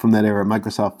know from that era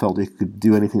Microsoft felt it could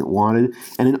do anything it wanted.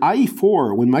 And in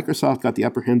IE4, when Microsoft got the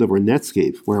upper hand over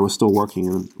Netscape, where I was still working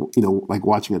and, like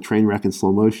watching a train wreck in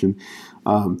slow motion,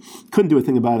 couldn't do a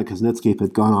thing about it because Netscape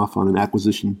had gone off on an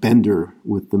acquisition bender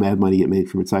with the mad money it made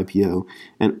from its IPO.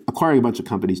 And acquiring a bunch of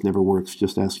companies never works.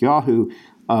 Just ask Yahoo.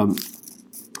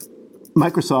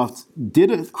 Microsoft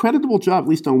did a creditable job, at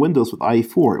least on Windows, with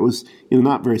IE4. It was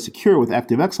not very secure with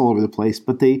ActiveX all over the place,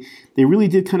 but they really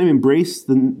did kind of embrace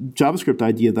the JavaScript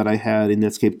idea that I had in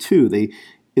Netscape 2. They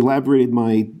elaborated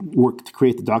my work to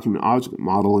create the document object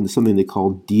model into something they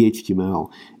called DHTML.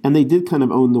 And they did kind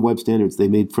of own the web standards. They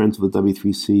made friends with the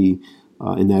W3C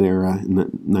in that era, in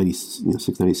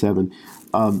 96, 97.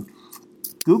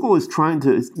 Google is trying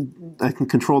to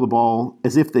control the ball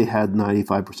as if they had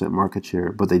 95% market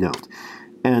share, but they don't.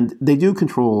 And they do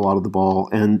control a lot of the ball,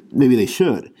 and maybe they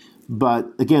should.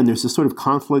 But again, there's this sort of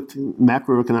conflict,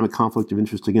 macroeconomic conflict of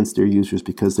interest against their users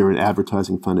because they're an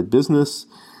advertising-funded business.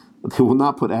 They will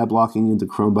not put ad blocking into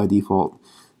Chrome by default,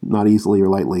 not easily or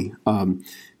lightly.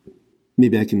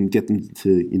 Maybe I can get them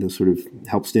to sort of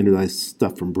help standardize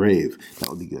stuff from Brave. That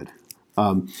would be good.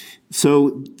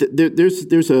 So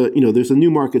there's a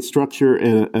new market structure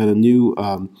and a new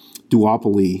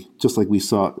duopoly, just like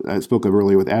I spoke of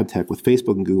earlier with ad tech with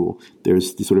Facebook and Google.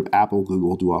 There's the sort of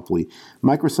Apple-Google duopoly.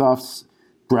 Microsoft's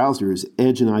browsers,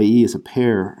 Edge and IE as a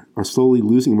pair, are slowly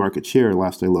losing market share.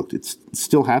 Last I looked, it's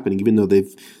still happening, even though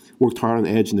they've worked hard on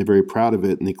Edge and they're very proud of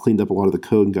it, and they cleaned up a lot of the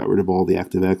code and got rid of all the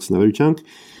ActiveX and other junk.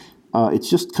 It's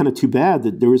just kind of too bad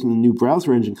that there isn't a new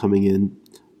browser engine coming in.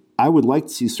 I would like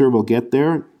to see Servo get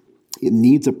there. It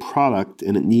needs a product,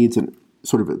 and it needs a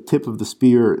sort of a tip of the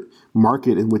spear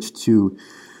market in which to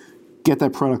get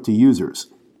that product to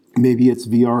users. Maybe it's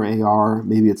VR, AR.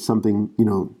 Maybe it's something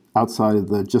outside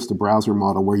of just a browser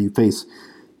model where you face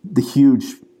the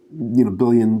huge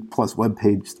billion-plus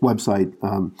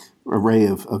website array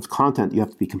of content you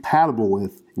have to be compatible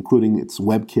with, including its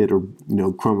WebKit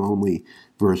or Chrome-only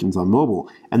versions on mobile.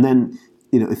 And then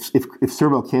if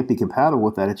Servo can't be compatible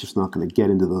with that, it's just not going to get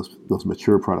into those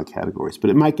mature product categories. But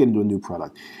it might get into a new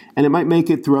product, and it might make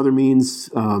it through other means.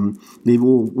 Maybe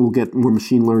we'll get more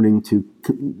machine learning to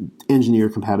engineer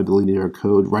compatibility in our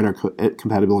code, write our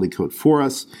compatibility code for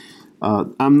us.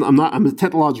 I'm a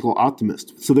technological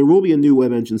optimist, so there will be a new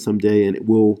web engine someday, and it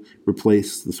will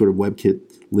replace the sort of WebKit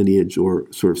lineage or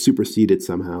sort of supersede it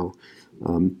somehow.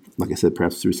 Like I said,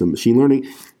 perhaps through some machine learning.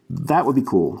 That would be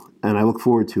cool, and I look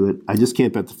forward to it. I just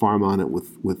can't bet the farm on it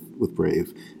with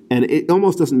Brave. And it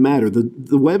almost doesn't matter.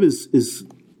 The web is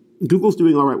Google's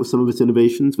doing all right with some of its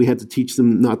innovations. We had to teach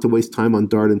them not to waste time on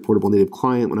Dart and Portable Native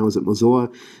Client when I was at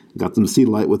Mozilla. Got them to see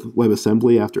the light with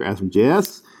WebAssembly after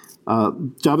Asm.js.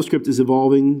 JavaScript is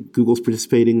evolving. Google's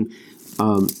participating.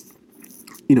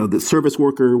 The service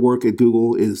worker work at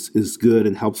Google is good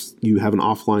and helps you have an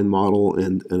offline model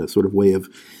and a sort of way of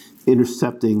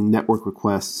intercepting network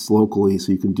requests locally,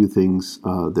 so you can do things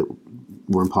that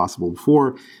were impossible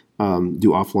before. Do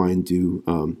offline, do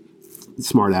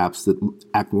smart apps that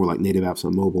act more like native apps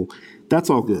on mobile.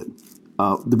 That's all good.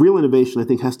 The real innovation, I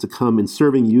think, has to come in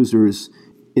serving users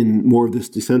in more of this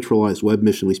decentralized web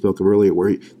mission we spoke of earlier,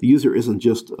 where the user isn't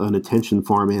just an attention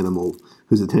farm animal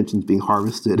whose attention is being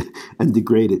harvested and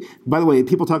degraded. By the way,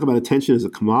 people talk about attention as a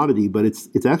commodity, but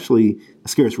it's actually a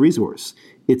scarce resource.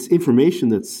 It's information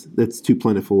that's too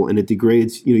plentiful, and it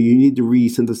degrades. You need to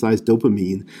re-synthesize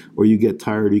dopamine, or you get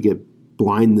tired, you get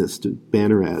blindness to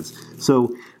banner ads.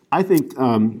 So I think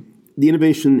the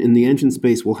innovation in the engine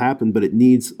space will happen, but it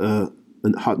needs a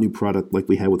hot new product like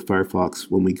we had with Firefox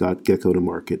when we got Gecko to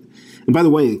market. And by the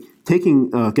way, taking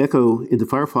Gecko into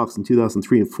Firefox in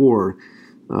 2003 and 4,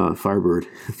 Firebird,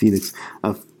 Phoenix,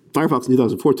 Firefox in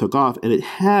 2004 took off, and it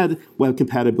had web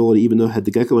compatibility even though it had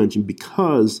the Gecko engine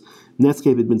because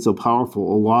Netscape had been so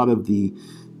powerful. A lot of the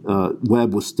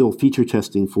web was still feature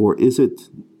testing for, is it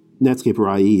Netscape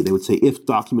or IE? They would say if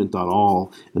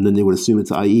document.all, and then they would assume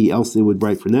it's IE, else they would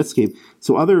write for Netscape.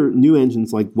 So other new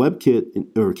engines like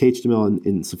WebKit or KHTML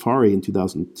in Safari in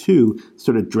 2002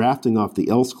 started drafting off the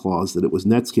else clause that it was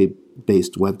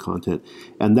Netscape-based web content.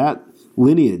 And that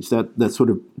lineage, that sort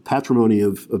of patrimony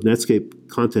of Netscape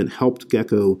content helped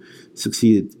Gecko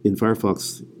succeed in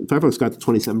Firefox. Firefox got to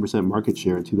 27% market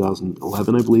share in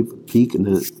 2011, I believe, peak, and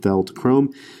then it fell to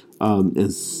Chrome.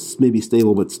 Is maybe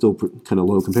stable, but still kind of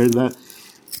low compared to that.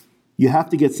 You have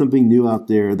to get something new out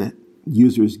there that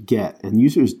users get, and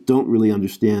users don't really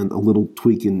understand a little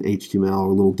tweak in HTML or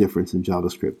a little difference in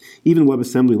JavaScript. Even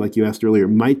WebAssembly, like you asked earlier,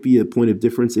 might be a point of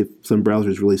difference if some browser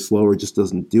is really slow or just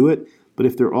doesn't do it. But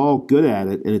if they're all good at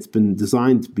it and it's been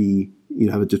designed to be,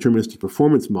 have a deterministic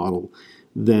performance model,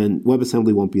 then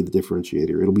WebAssembly won't be the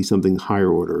differentiator. It'll be something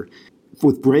higher order.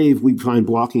 With Brave, we find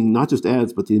blocking not just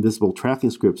ads, but the invisible tracking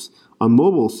scripts on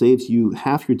mobile saves you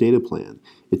half your data plan.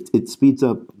 It speeds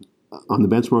up, on the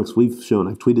benchmarks we've shown,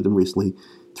 I've tweeted them recently,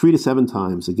 3 to 7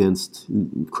 times against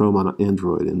Chrome on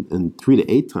Android and 3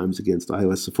 to 8 times against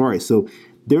iOS Safari. So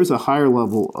there's a higher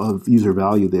level of user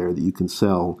value there that you can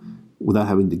sell without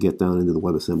having to get down into the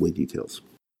WebAssembly details.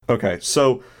 Okay,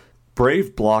 so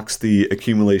Brave blocks the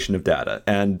accumulation of data,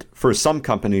 and for some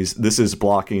companies, this is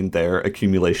blocking their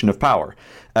accumulation of power.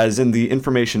 As in the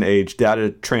information age,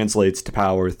 data translates to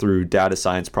power through data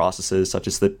science processes, such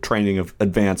as the training of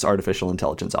advanced artificial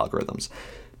intelligence algorithms.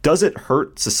 Does it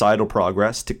hurt societal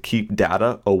progress to keep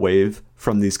data away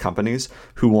from these companies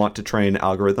who want to train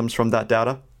algorithms from that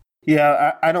data?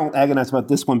 Yeah, I don't agonize about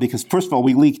this one because, first of all,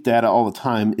 we leak data all the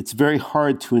time. It's very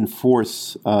hard to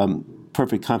enforce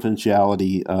perfect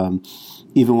confidentiality.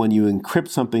 Even when you encrypt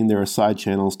something, there are side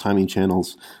channels, timing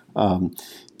channels.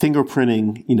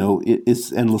 Fingerprinting,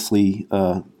 is endlessly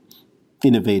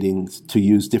innovating to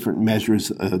use different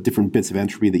measures, different bits of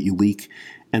entropy that you leak.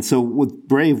 And so with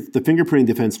Brave, the fingerprinting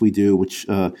defense we do, which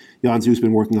Jan Zhu's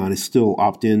been working on, is still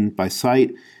opt-in by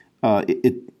site.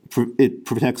 It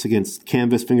protects against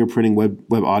Canvas fingerprinting,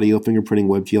 web audio fingerprinting,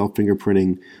 WebGL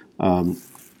fingerprinting,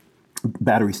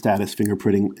 battery status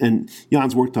fingerprinting. And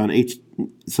Jan's worked on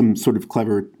some sort of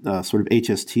clever sort of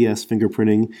HSTS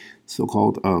fingerprinting,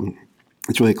 so-called.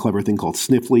 It's really a clever thing called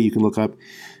Sniffly you can look up.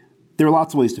 There are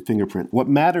lots of ways to fingerprint. What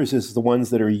matters is the ones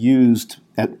that are used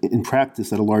in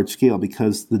practice at a large scale,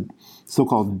 because the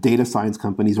so-called data science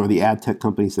companies or the ad tech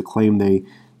companies that claim they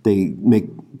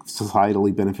make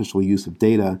societally beneficial use of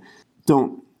data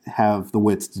don't have the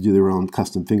wits to do their own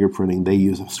custom fingerprinting. They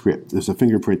use a script. There's a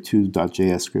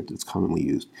fingerprint2.js script that's commonly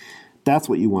used. That's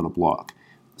what you want to block.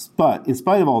 But in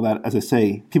spite of all that, as I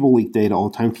say, people leak data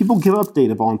all the time. People give up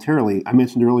data voluntarily. I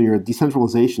mentioned earlier,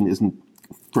 decentralization isn't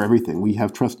for everything. We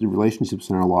have trusted relationships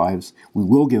in our lives. We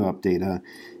will give up data,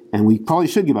 and we probably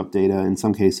should give up data in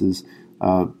some cases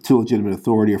to legitimate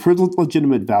authority or for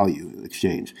legitimate value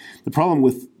exchange. The problem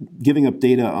with giving up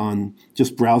data on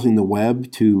just browsing the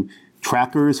web to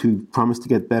trackers who promise to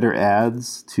get better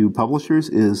ads to publishers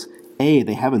is, A,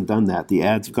 they haven't done that. The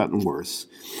ads have gotten worse.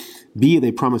 B,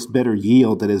 they promised better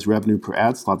yield, that is revenue per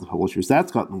ad slot to publishers. That's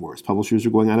gotten worse. Publishers are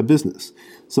going out of business.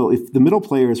 So if the middle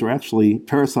players are actually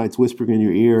parasites whispering in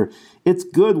your ear, it's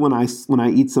good when I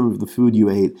eat some of the food you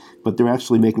ate, but they're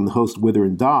actually making the host wither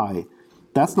and die,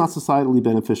 that's not societally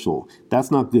beneficial.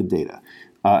 That's not good data.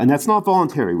 And that's not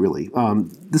voluntary, really.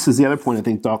 This is the other point I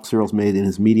think Doc Searles made in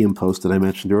his Medium post that I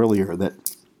mentioned earlier,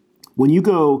 that when you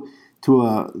go to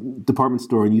a department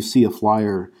store and you see a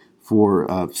flyer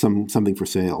for something for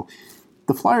sale,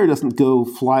 the flyer doesn't go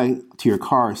fly to your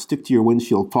car, stick to your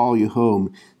windshield, follow you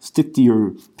home, stick to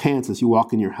your pants as you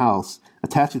walk in your house,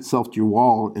 attach itself to your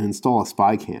wall, and install a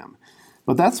spy cam.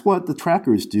 But that's what the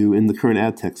trackers do in the current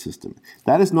ad tech system.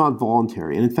 That is not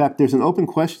voluntary. And in fact, there's an open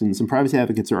question. Some privacy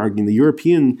advocates are arguing the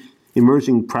European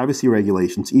emerging privacy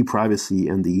regulations, e-privacy,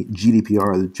 and the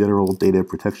GDPR, the General Data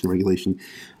Protection Regulation,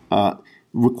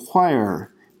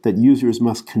 require that users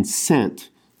must consent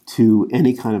to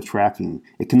any kind of tracking.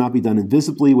 It cannot be done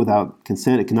invisibly without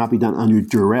consent. It cannot be done under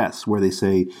duress, where they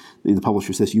say, the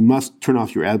publisher says, you must turn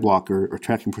off your ad blocker or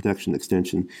tracking protection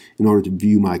extension in order to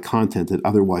view my content that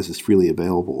otherwise is freely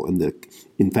available and that,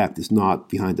 in fact, is not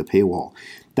behind a paywall.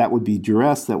 That would be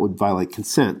duress. That would violate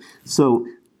consent. So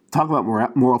talk about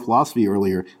moral philosophy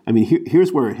earlier. I mean,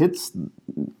 here's where it hits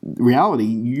reality.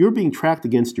 You're being tracked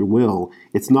against your will.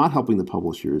 It's not helping the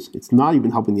publishers. It's not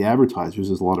even helping the advertisers.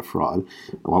 There's a lot of fraud,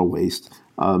 a lot of waste.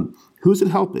 Who's it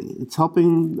helping? It's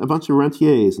helping a bunch of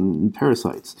rentiers and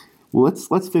parasites. Well,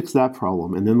 let's fix that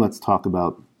problem, and then let's talk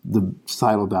about the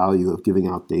societal value of giving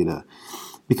out data.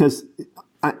 Because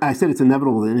I said it's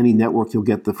inevitable that in any network you'll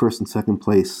get the first and second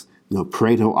place,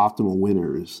 Pareto optimal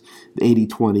winners, the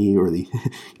 80-20 or the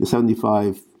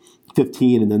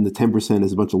 75-15, and then the 10%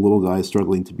 is a bunch of little guys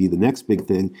struggling to be the next big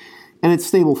thing. And it's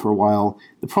stable for a while.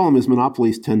 The problem is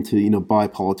monopolies tend to, buy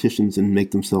politicians and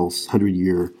make themselves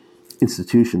 100-year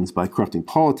institutions by corrupting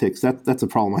politics. That's a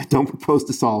problem I don't propose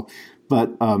to solve.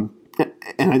 But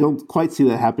and I don't quite see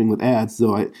that happening with ads,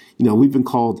 though. We've been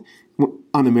called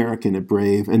un-American at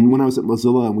Brave. And when I was at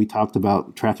Mozilla and we talked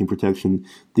about tracking protection,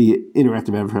 the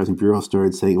Interactive Advertising Bureau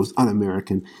started saying it was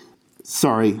un-American.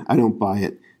 Sorry, I don't buy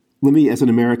it. Let me, as an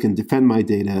American, defend my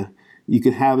data You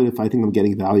can have it if I think I'm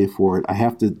getting value for it. I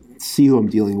have to see who I'm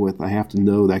dealing with. I have to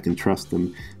know that I can trust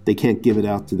them. They can't give it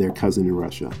out to their cousin in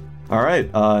Russia. All right.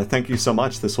 Thank you so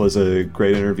much. This was a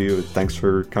great interview. Thanks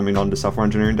for coming on to Software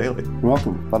Engineering Daily. You're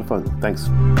welcome. A lot of fun. Thanks.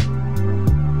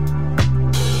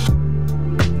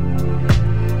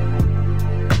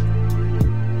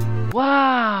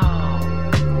 Wow.